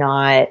 I'm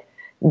not,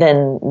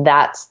 then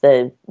that's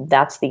the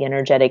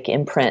energetic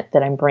imprint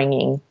that I'm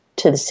bringing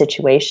to the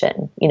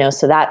situation,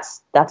 so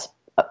that's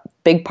a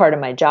big part of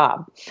my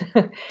job.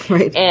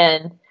 Right.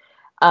 And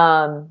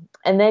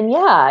then,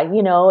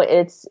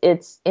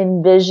 it's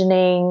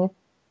envisioning,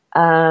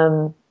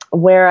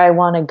 where I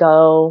want to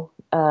go,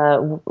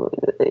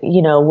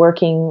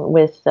 working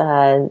with,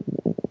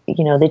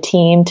 the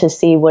team to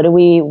see what do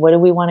we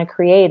want to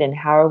create and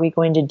how are we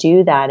going to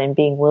do that, and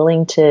being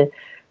willing to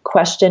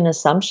question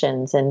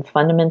assumptions and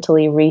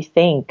fundamentally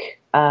rethink,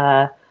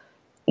 the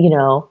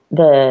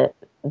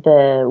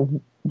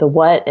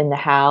what and the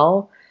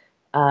how,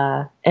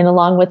 and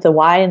along with the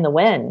why and the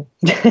when.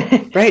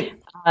 Right.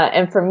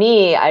 And for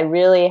me, I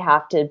really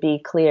have to be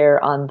clear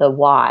on the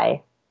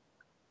why.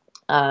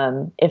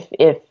 If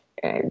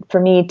for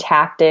me,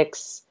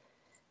 tactics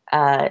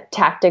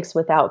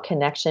without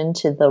connection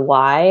to the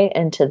why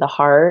and to the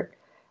heart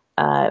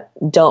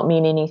don't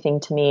mean anything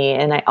to me.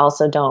 And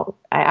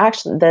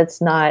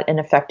that's not an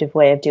effective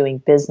way of doing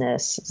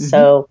business. Mm-hmm.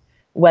 So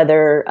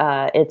whether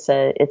it's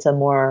a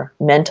more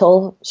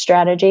mental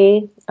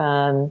strategy,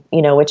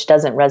 which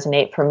doesn't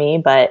resonate for me,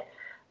 but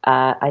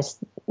I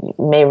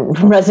may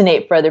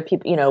resonate for other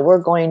people. We're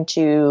going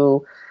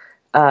to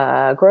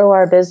grow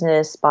our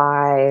business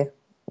by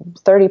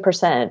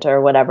 30%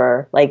 or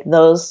whatever. Like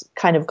those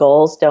kind of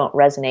goals don't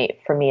resonate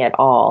for me at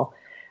all,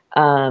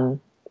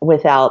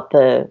 without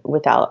the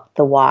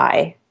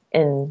why.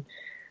 And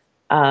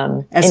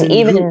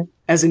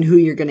as in who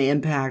you're going to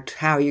impact,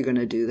 how you're going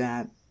to do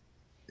that.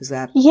 Is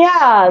that?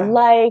 Yeah.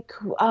 Like,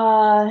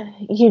 we're,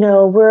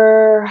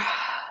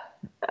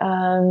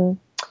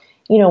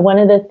 one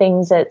of the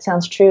things that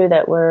sounds true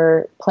that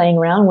we're playing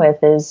around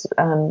with is,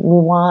 we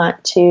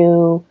want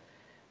to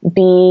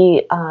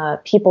be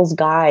people's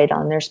guide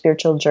on their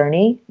spiritual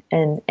journey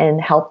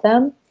and help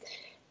them.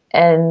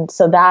 And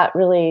so that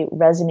really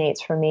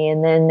resonates for me.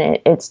 And then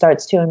it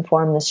starts to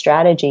inform the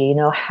strategy.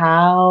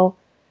 How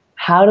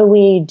do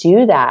we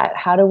do that?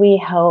 How do we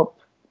help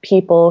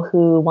people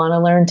who want to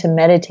learn to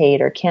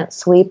meditate or can't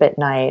sleep at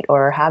night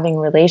or are having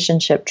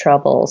relationship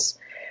troubles?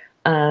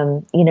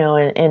 And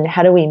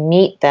how do we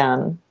meet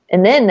them?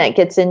 And then that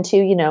gets into,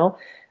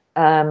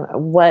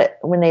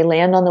 when they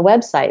land on the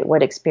website,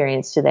 what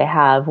experience do they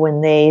have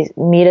when they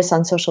meet us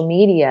on social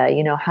media?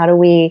 How do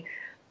we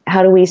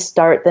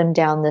start them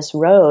down this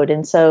road?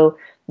 And so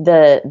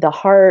the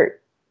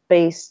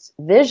heart-based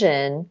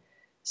vision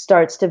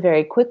starts to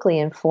very quickly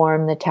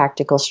inform the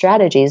tactical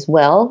strategies.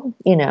 Well,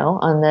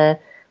 on the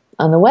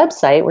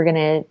website, we're going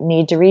to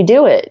need to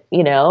redo it,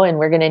 and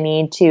we're going to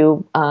need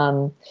to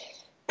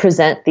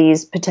present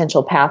these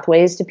potential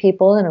pathways to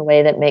people in a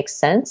way that makes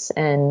sense,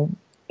 and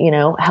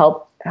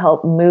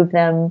help move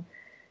them,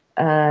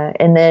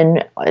 and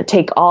then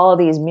take all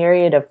these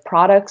myriad of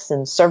products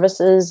and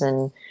services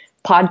and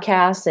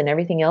podcasts and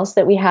everything else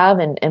that we have,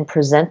 and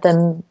present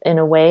them in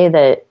a way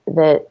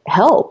that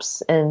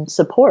helps and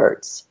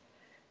supports.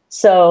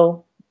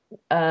 So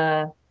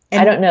I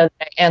don't know that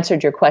I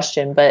answered your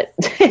question, but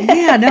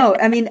yeah, no,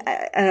 I mean,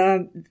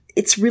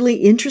 it's really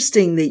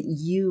interesting that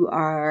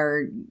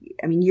you're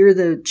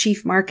the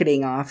chief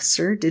marketing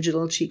officer,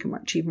 digital chief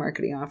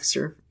marketing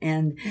officer,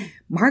 and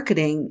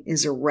marketing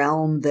is a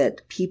realm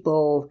that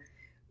people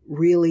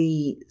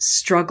really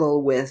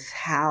struggle with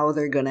how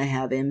they're going to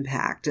have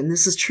impact. And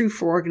this is true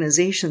for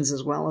organizations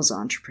as well as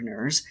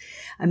entrepreneurs.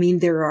 I mean,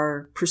 there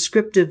are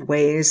prescriptive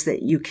ways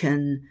that you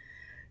can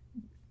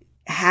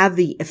have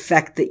the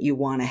effect that you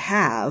want to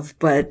have,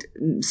 but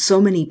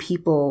so many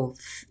people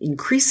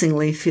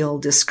increasingly feel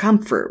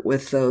discomfort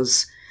with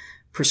those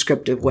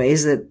prescriptive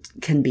ways that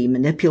can be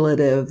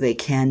manipulative. They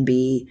can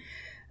be,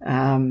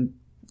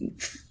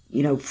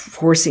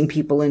 forcing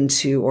people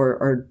into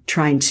or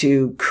trying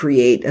to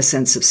create a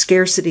sense of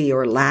scarcity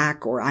or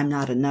lack, or I'm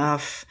not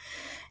enough.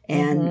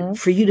 And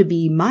for you to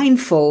be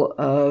mindful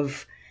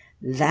of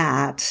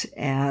that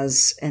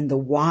and the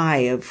why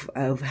of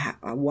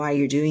why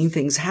you're doing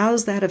things,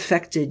 how's that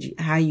affected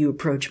how you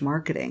approach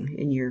marketing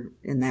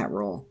in that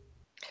role?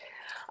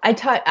 I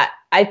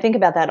think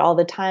about that all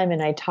the time,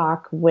 and I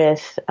talk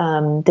with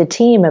the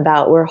team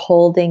about we're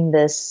holding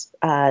this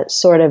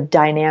sort of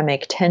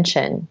dynamic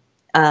tension,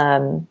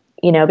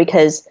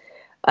 because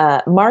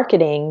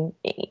marketing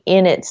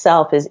in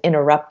itself is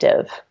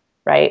interruptive,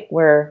 right?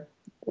 In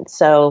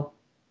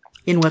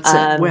what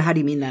sense? How do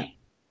you mean that?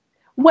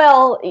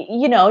 Well,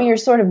 you're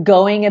sort of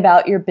going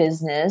about your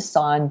business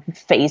on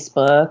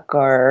Facebook,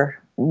 or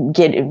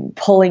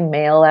pulling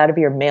mail out of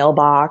your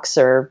mailbox,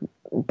 or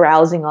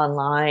browsing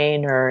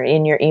online, or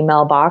in your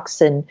email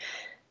box, and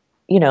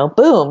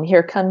boom,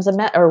 here comes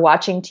or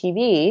watching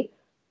TV,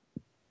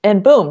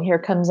 and boom, here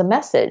comes a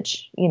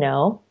message.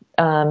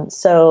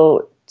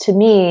 So to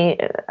me,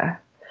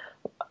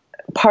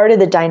 part of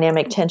the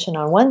dynamic tension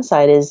on one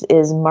side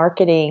is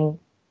marketing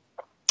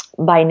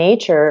by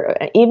nature.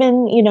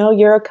 Even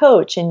you're a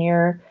coach, and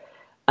you're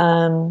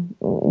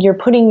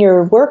putting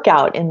your work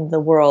out in the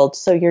world,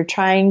 so you're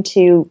trying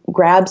to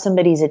grab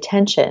somebody's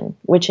attention,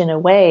 which in a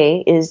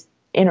way is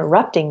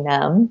interrupting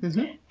them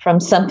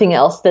from something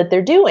else that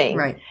they're doing.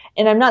 Right.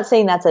 And I'm not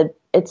saying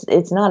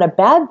it's not a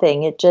bad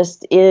thing. It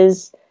just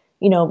is,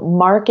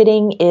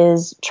 marketing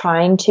is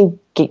trying to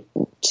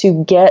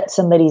get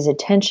somebody's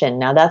attention.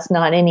 Now, that's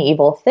not an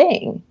evil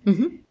thing,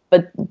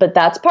 but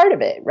that's part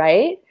of it,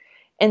 right?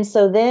 And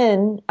so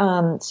then,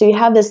 so you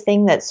have this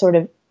thing that's sort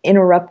of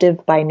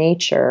interruptive by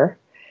nature,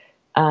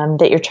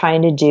 that you're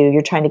trying to do.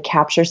 You're trying to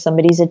capture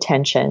somebody's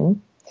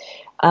attention.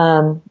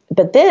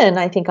 But then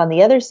I think on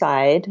the other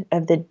side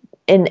of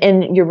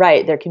and you're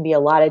right, there can be a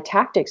lot of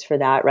tactics for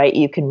that, right?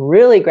 You can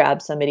really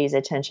grab somebody's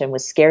attention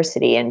with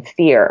scarcity and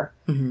fear.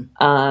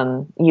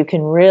 You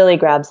can really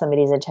grab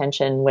somebody's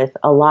attention with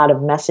a lot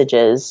of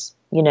messages,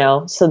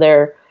 so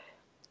that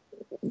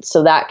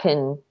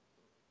can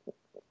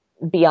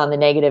be on the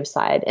negative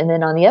side. And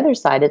then on the other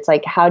side, it's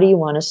like, how do you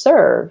want to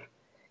serve?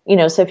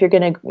 So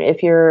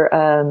if you're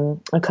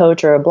a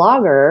coach or a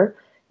blogger,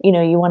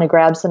 you want to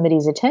grab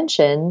somebody's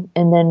attention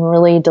and then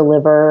really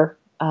deliver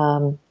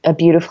a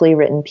beautifully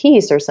written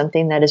piece, or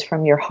something that is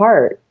from your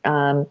heart,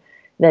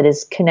 that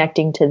is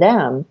connecting to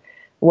them.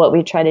 What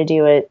we try to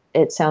do at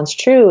It Sounds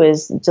True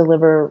is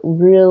deliver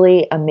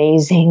really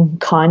amazing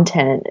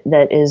content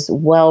that is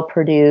well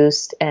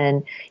produced.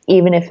 And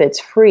even if it's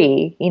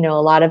free, a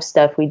lot of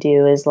stuff we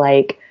do is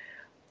like,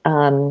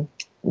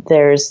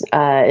 there's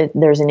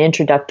an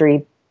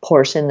introductory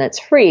portion that's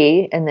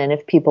free, and then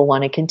if people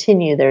want to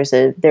continue, there's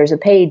a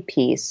paid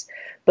piece.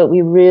 But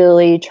we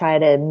really try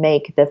to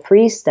make the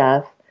free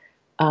stuff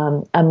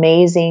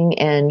amazing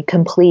and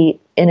complete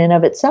in and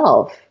of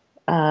itself.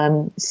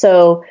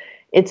 So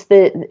it's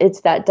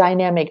that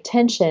dynamic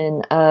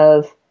tension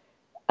of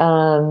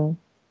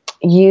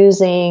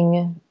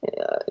using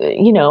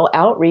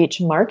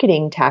outreach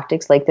marketing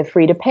tactics like the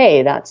free to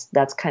pay.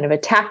 That's kind of a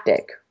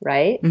tactic,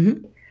 right?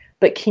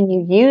 But can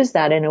you use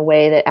that in a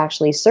way that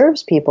actually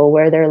serves people,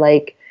 where they're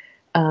like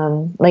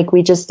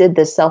we just did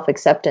this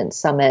self-acceptance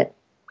summit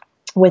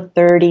with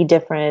 30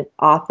 different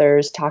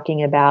authors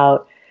talking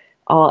about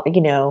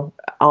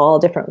all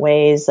different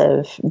ways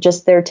of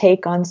just their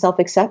take on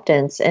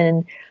self-acceptance.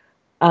 And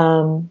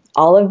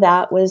all of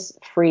that was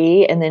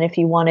free. And then if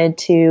you wanted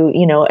to,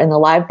 in the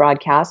live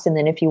broadcast, and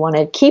then if you want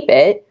to keep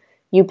it,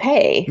 you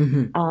pay.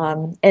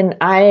 And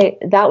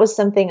that was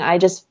something I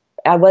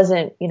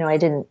wasn't, I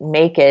didn't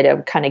make it. I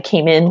kind of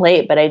came in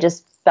late, but I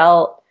just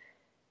felt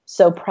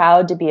so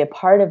proud to be a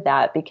part of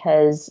that,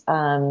 because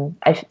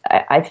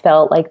I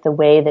felt like the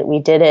way that we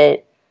did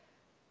it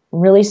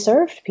really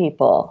served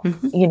people.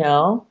 You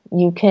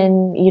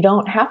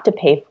don't have to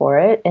pay for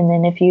it. And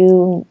then if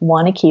you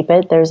want to keep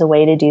it, there's a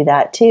way to do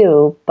that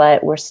too.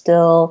 But we're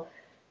still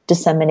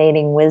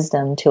disseminating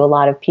wisdom to a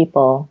lot of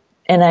people.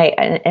 And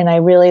I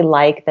really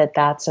like that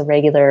that's a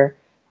regular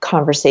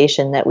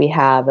conversation that we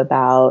have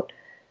about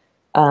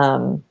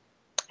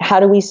how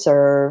do we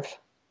serve,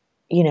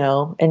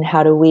 and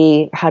how do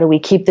we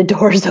keep the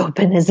doors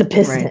open as a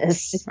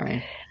business.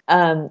 Right.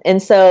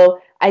 And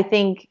so I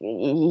think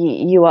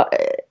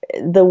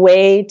the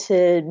way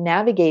to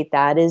navigate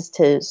that is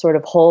to sort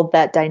of hold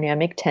that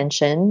dynamic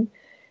tension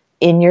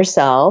in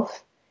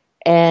yourself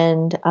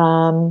and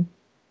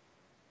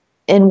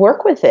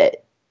work with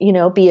it,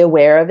 be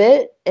aware of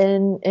it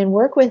and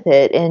work with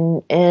it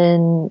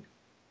and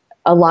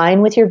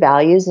align with your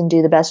values and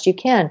do the best you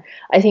can.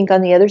 I think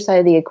on the other side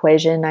of the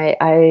equation,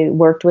 I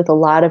worked with a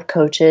lot of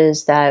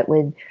coaches that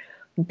would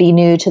be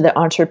new to the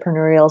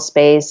entrepreneurial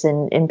space,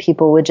 and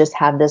people would just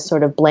have this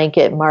sort of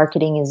blanket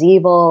marketing is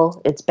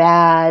evil, it's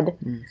bad.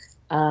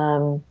 I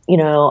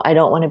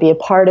don't want to be a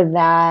part of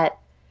that.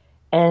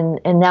 And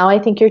now I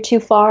think you're too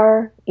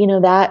far,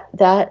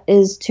 that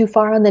is too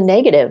far on the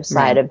negative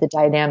side of the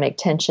dynamic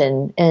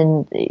tension.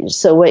 And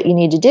so what you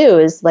need to do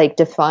is like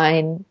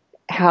define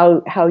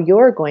how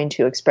you're going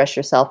to express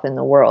yourself in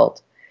the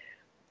world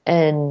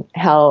and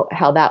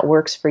how that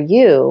works for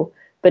you.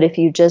 But if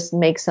you just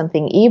make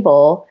something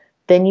evil,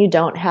 then you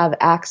don't have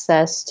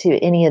access to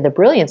any of the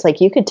brilliance.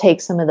 Like you could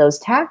take some of those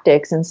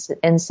tactics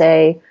and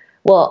say,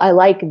 well, I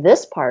like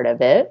this part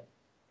of it.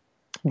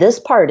 This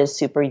part is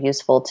super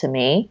useful to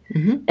me.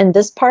 Mm-hmm. And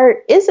this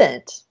part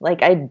isn't.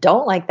 Like, I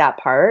don't like that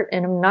part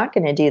and I'm not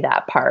going to do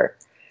that part.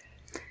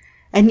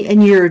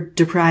 And you're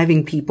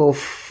depriving people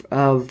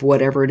of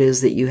whatever it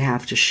is that you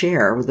have to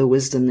share, the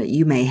wisdom that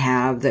you may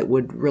have that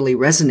would really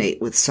resonate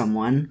with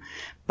someone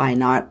by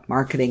not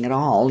marketing at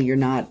all. You're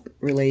not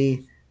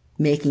really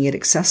making it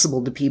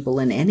accessible to people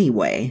in any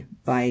way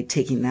by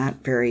taking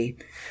that very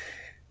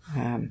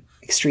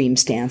extreme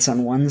stance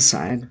on one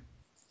side.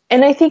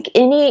 And I think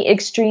any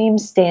extreme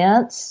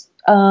stance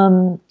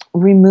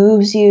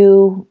removes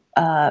you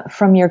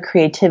from your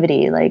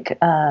creativity. Like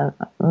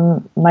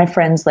my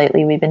friends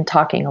lately, we've been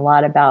talking a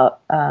lot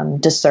about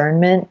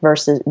discernment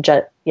versus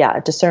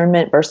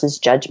discernment versus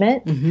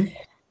judgment. Mm-hmm.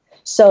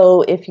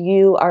 So if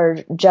you are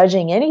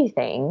judging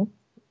anything,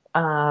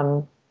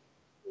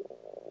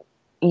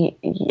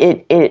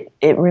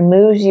 it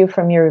removes you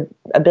from your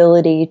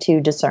ability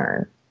to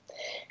discern.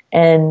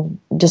 And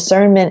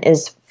discernment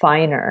is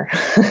finer.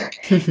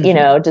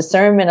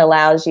 Discernment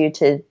allows you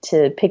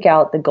to pick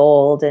out the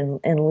gold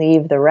and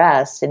leave the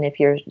rest. And if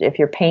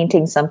you're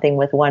painting something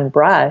with one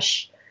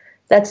brush,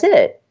 that's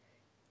it.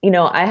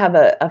 I have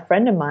a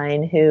friend of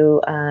mine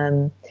who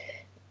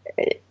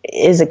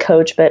is a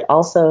coach, but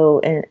also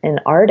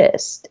an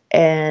artist.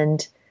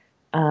 And,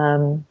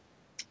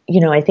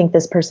 I think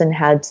this person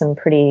had some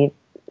pretty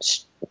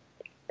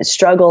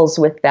struggles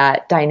with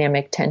that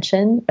dynamic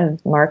tension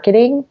of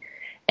marketing.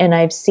 And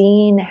I've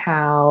seen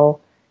how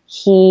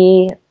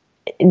he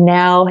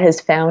now has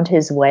found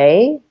his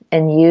way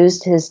and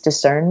used his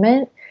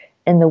discernment,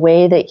 and the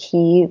way that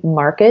he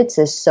markets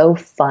is so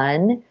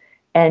fun.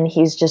 And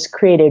he's just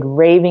created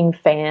raving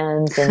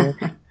fans and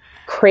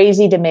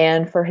crazy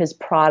demand for his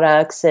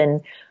products.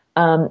 And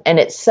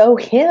it's so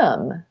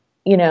him,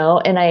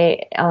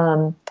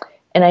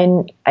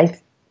 and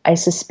I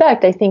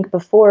suspect, I think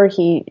before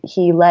he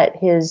let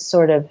his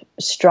sort of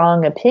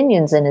strong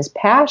opinions and his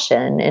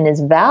passion and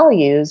his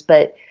values,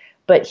 but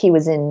he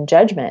was in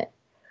judgment.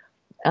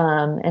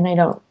 And I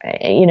don't,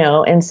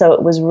 and so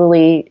it was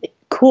really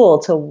cool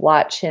to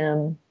watch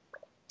him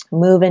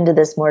move into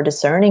this more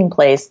discerning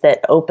place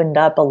that opened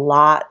up a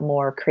lot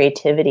more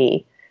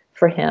creativity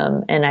for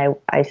him. And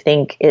I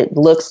think it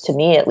looks to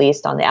me, at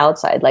least on the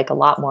outside, like a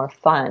lot more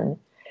fun.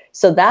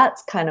 So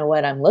that's kind of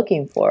what I'm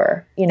looking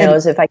for,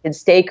 is if I can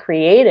stay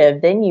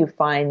creative, then you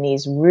find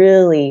these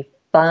really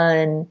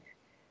fun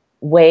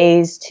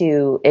ways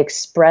to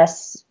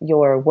express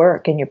your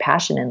work and your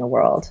passion in the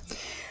world.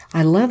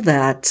 I love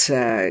that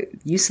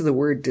use of the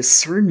word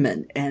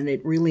discernment, and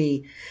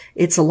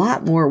it's a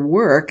lot more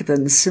work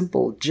than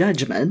simple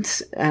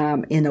judgment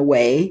in a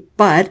way,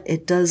 but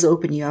it does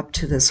open you up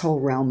to this whole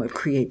realm of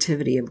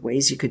creativity, of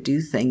ways you could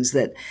do things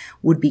that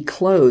would be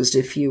closed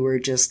if you were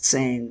just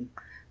saying,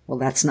 well,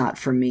 that's not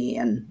for me,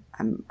 and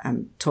I'm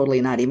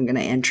totally not even going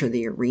to enter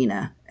the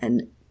arena.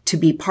 And to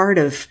be part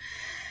of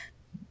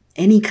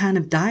any kind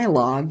of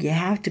dialogue, you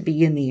have to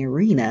be in the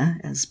arena,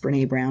 as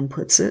Brene Brown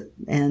puts it,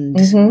 and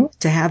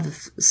to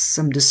have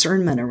some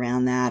discernment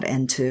around that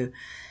and to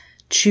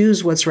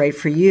choose what's right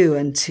for you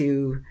and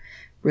to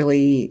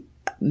really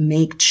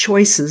make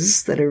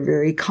choices that are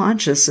very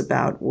conscious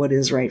about what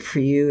is right for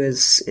you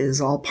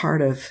is all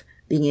part of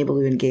being able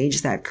to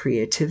engage that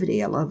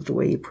creativity. I love the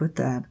way you put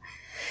that.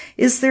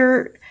 Is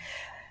there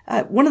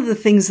one of the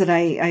things that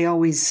I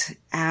always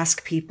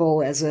ask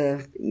people as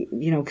a,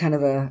 kind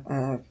of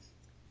a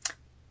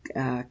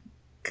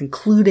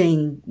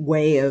concluding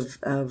way of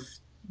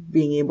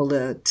being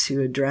able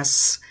to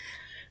address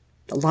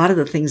a lot of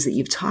the things that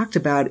you've talked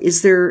about,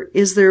 is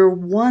there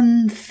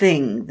one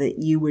thing that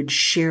you would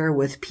share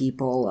with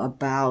people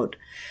about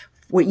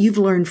what you've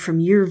learned from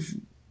your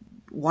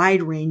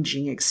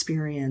wide-ranging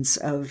experience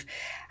of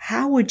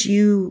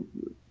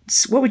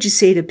what would you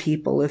say to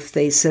people if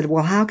they said,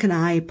 well, how can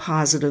I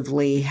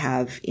positively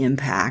have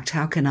impact?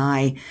 How can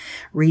I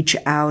reach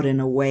out in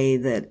a way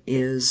that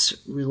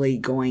is really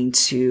going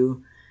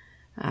to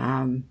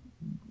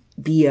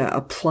be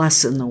a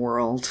plus in the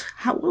world?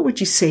 What would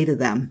you say to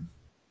them?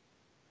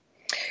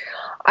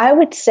 I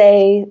would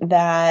say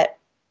that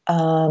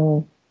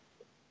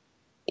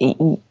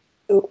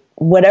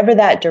whatever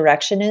that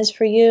direction is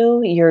for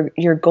you,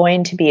 you're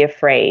going to be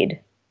afraid.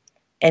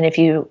 And if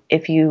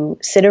you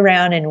sit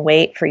around and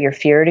wait for your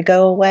fear to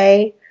go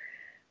away,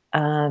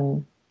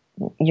 that's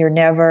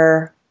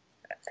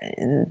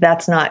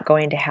not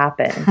going to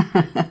happen.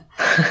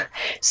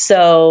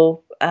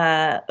 So,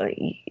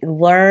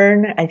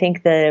 learn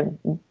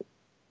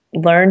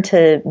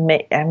to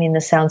make,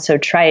 this sounds so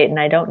trite, and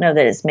I don't know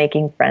that it's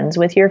making friends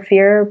with your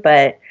fear,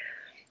 but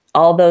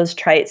all those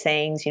trite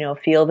sayings,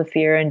 feel the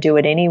fear and do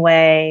it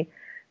anyway,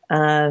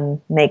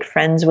 make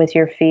friends with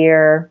your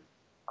fear.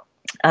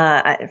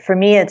 For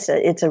me, it's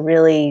a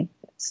really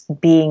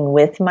being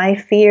with my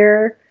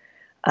fear.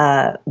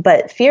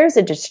 But fear is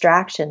a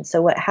distraction.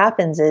 So what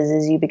happens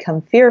is you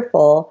become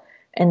fearful,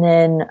 and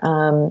then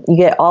you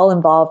get all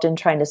involved in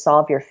trying to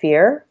solve your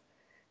fear.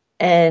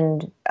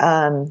 And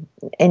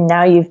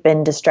now you've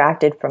been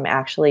distracted from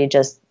actually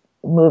just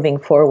moving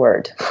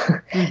forward.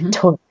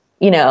 Mm-hmm.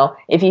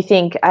 If you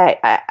think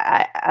I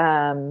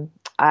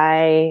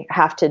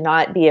have to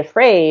not be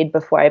afraid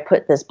before I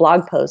put this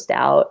blog post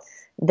out,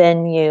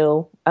 then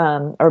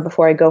or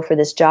before I go for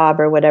this job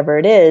or whatever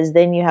it is,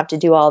 then you have to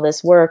do all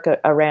this work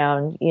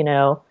around,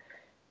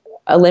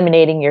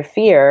 eliminating your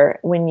fear,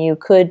 when you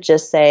could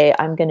just say,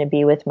 I'm going to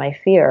be with my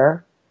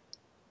fear.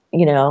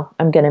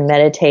 I'm going to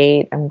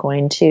meditate. I'm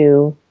going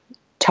to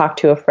talk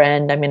to a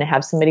friend. I'm going to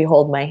have somebody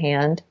hold my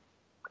hand.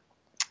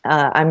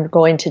 I'm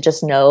going to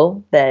just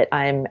know that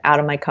I'm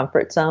out of my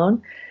comfort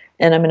zone,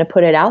 and I'm going to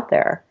put it out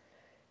there.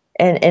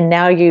 And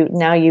now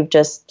you've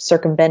just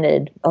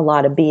circumvented a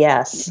lot of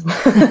BS.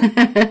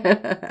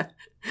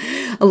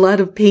 A lot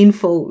of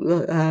painful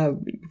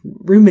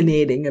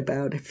ruminating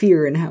about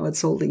fear and how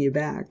it's holding you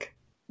back.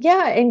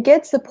 Yeah, and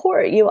get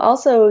support. You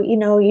also,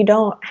 you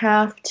don't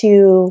have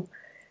to,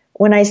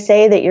 when I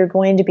say that you're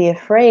going to be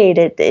afraid,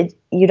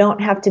 you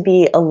don't have to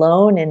be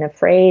alone and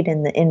afraid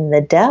in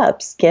the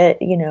depths. Get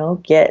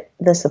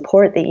the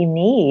support that you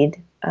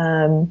need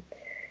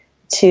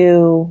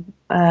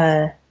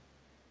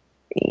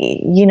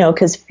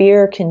because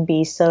fear can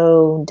be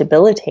so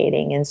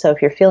debilitating. And so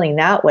if you're feeling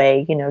that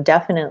way,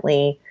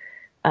 definitely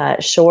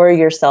shore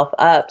yourself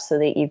up so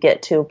that you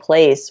get to a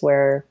place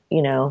where,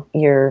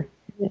 you're,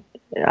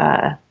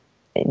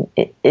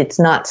 it's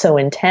not so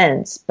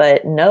intense.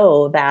 But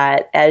know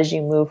that as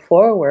you move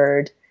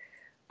forward,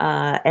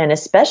 and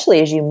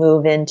especially as you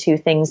move into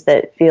things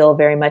that feel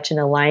very much in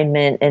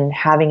alignment and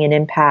having an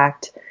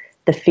impact,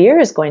 the fear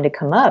is going to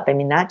come up.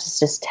 That's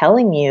just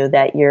telling you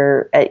that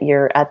you're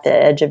at the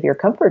edge of your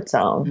comfort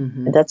zone.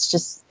 Mm-hmm.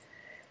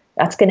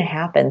 That's going to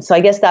happen. So I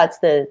guess that's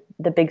the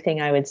big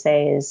thing I would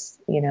say is,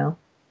 you're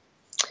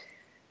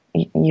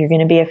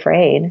going to be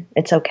afraid.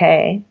 It's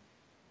okay.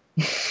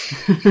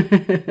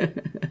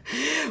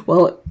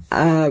 Well,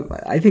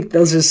 I think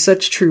those are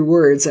such true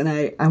words. And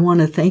I want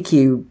to thank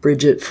you,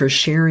 Bridget, for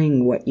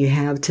sharing what you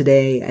have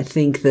today. I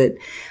think that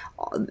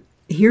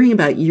hearing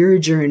about your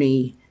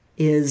journey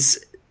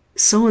is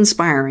so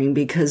inspiring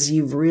because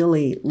you've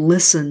really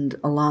listened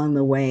along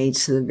the way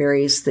to the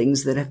various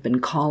things that have been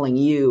calling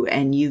you,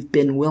 and you've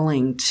been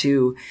willing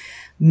to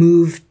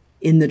move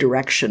in the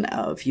direction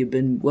of, you've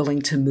been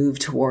willing to move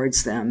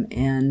towards them.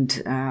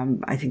 And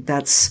I think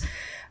that's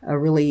a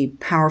really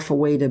powerful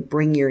way to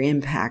bring your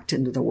impact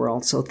into the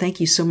world. So thank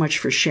you so much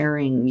for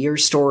sharing your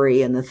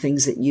story and the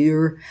things that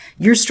you're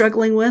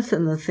struggling with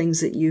and the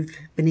things that you've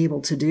been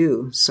able to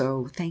do.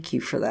 So thank you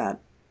for that.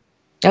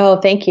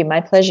 Oh, thank you.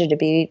 My pleasure to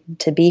be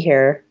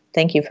here.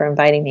 Thank you for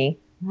inviting me.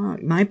 Well,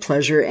 my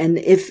pleasure. And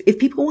if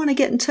people want to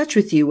get in touch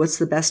with you, what's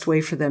the best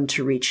way for them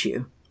to reach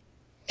you?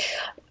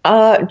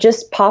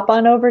 Just pop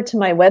on over to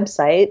my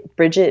website,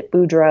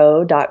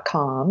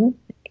 bridgetboudreau.com.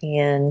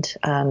 And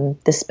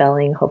the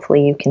spelling,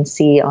 hopefully you can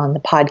see on the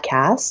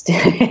podcast.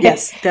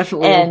 Yes,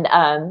 definitely. And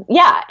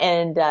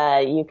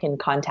you can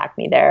contact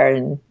me there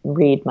and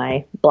read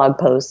my blog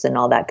posts and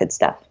all that good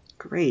stuff.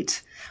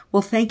 Great.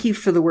 Well, thank you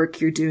for the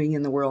work you're doing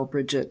in the world,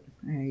 Bridget.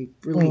 I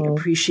really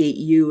appreciate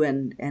you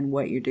and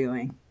what you're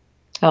doing.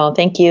 Oh,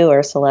 thank you,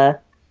 Ursula.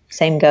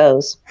 Same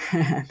goes.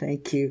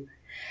 Thank you.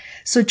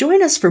 So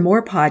join us for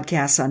more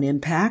podcasts on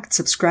impact.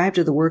 Subscribe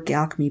to the Work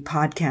Alchemy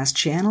podcast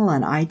channel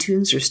on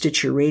iTunes or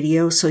Stitcher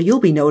Radio so you'll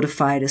be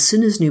notified as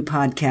soon as new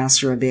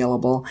podcasts are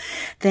available.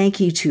 Thank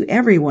you to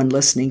everyone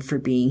listening for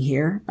being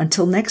here.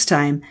 Until next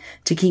time,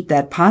 to keep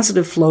that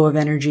positive flow of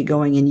energy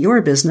going in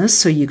your business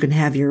so you can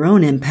have your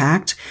own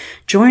impact,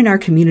 join our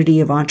community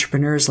of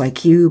entrepreneurs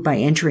like you by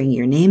entering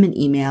your name and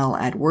email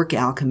at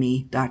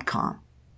workalchemy.com.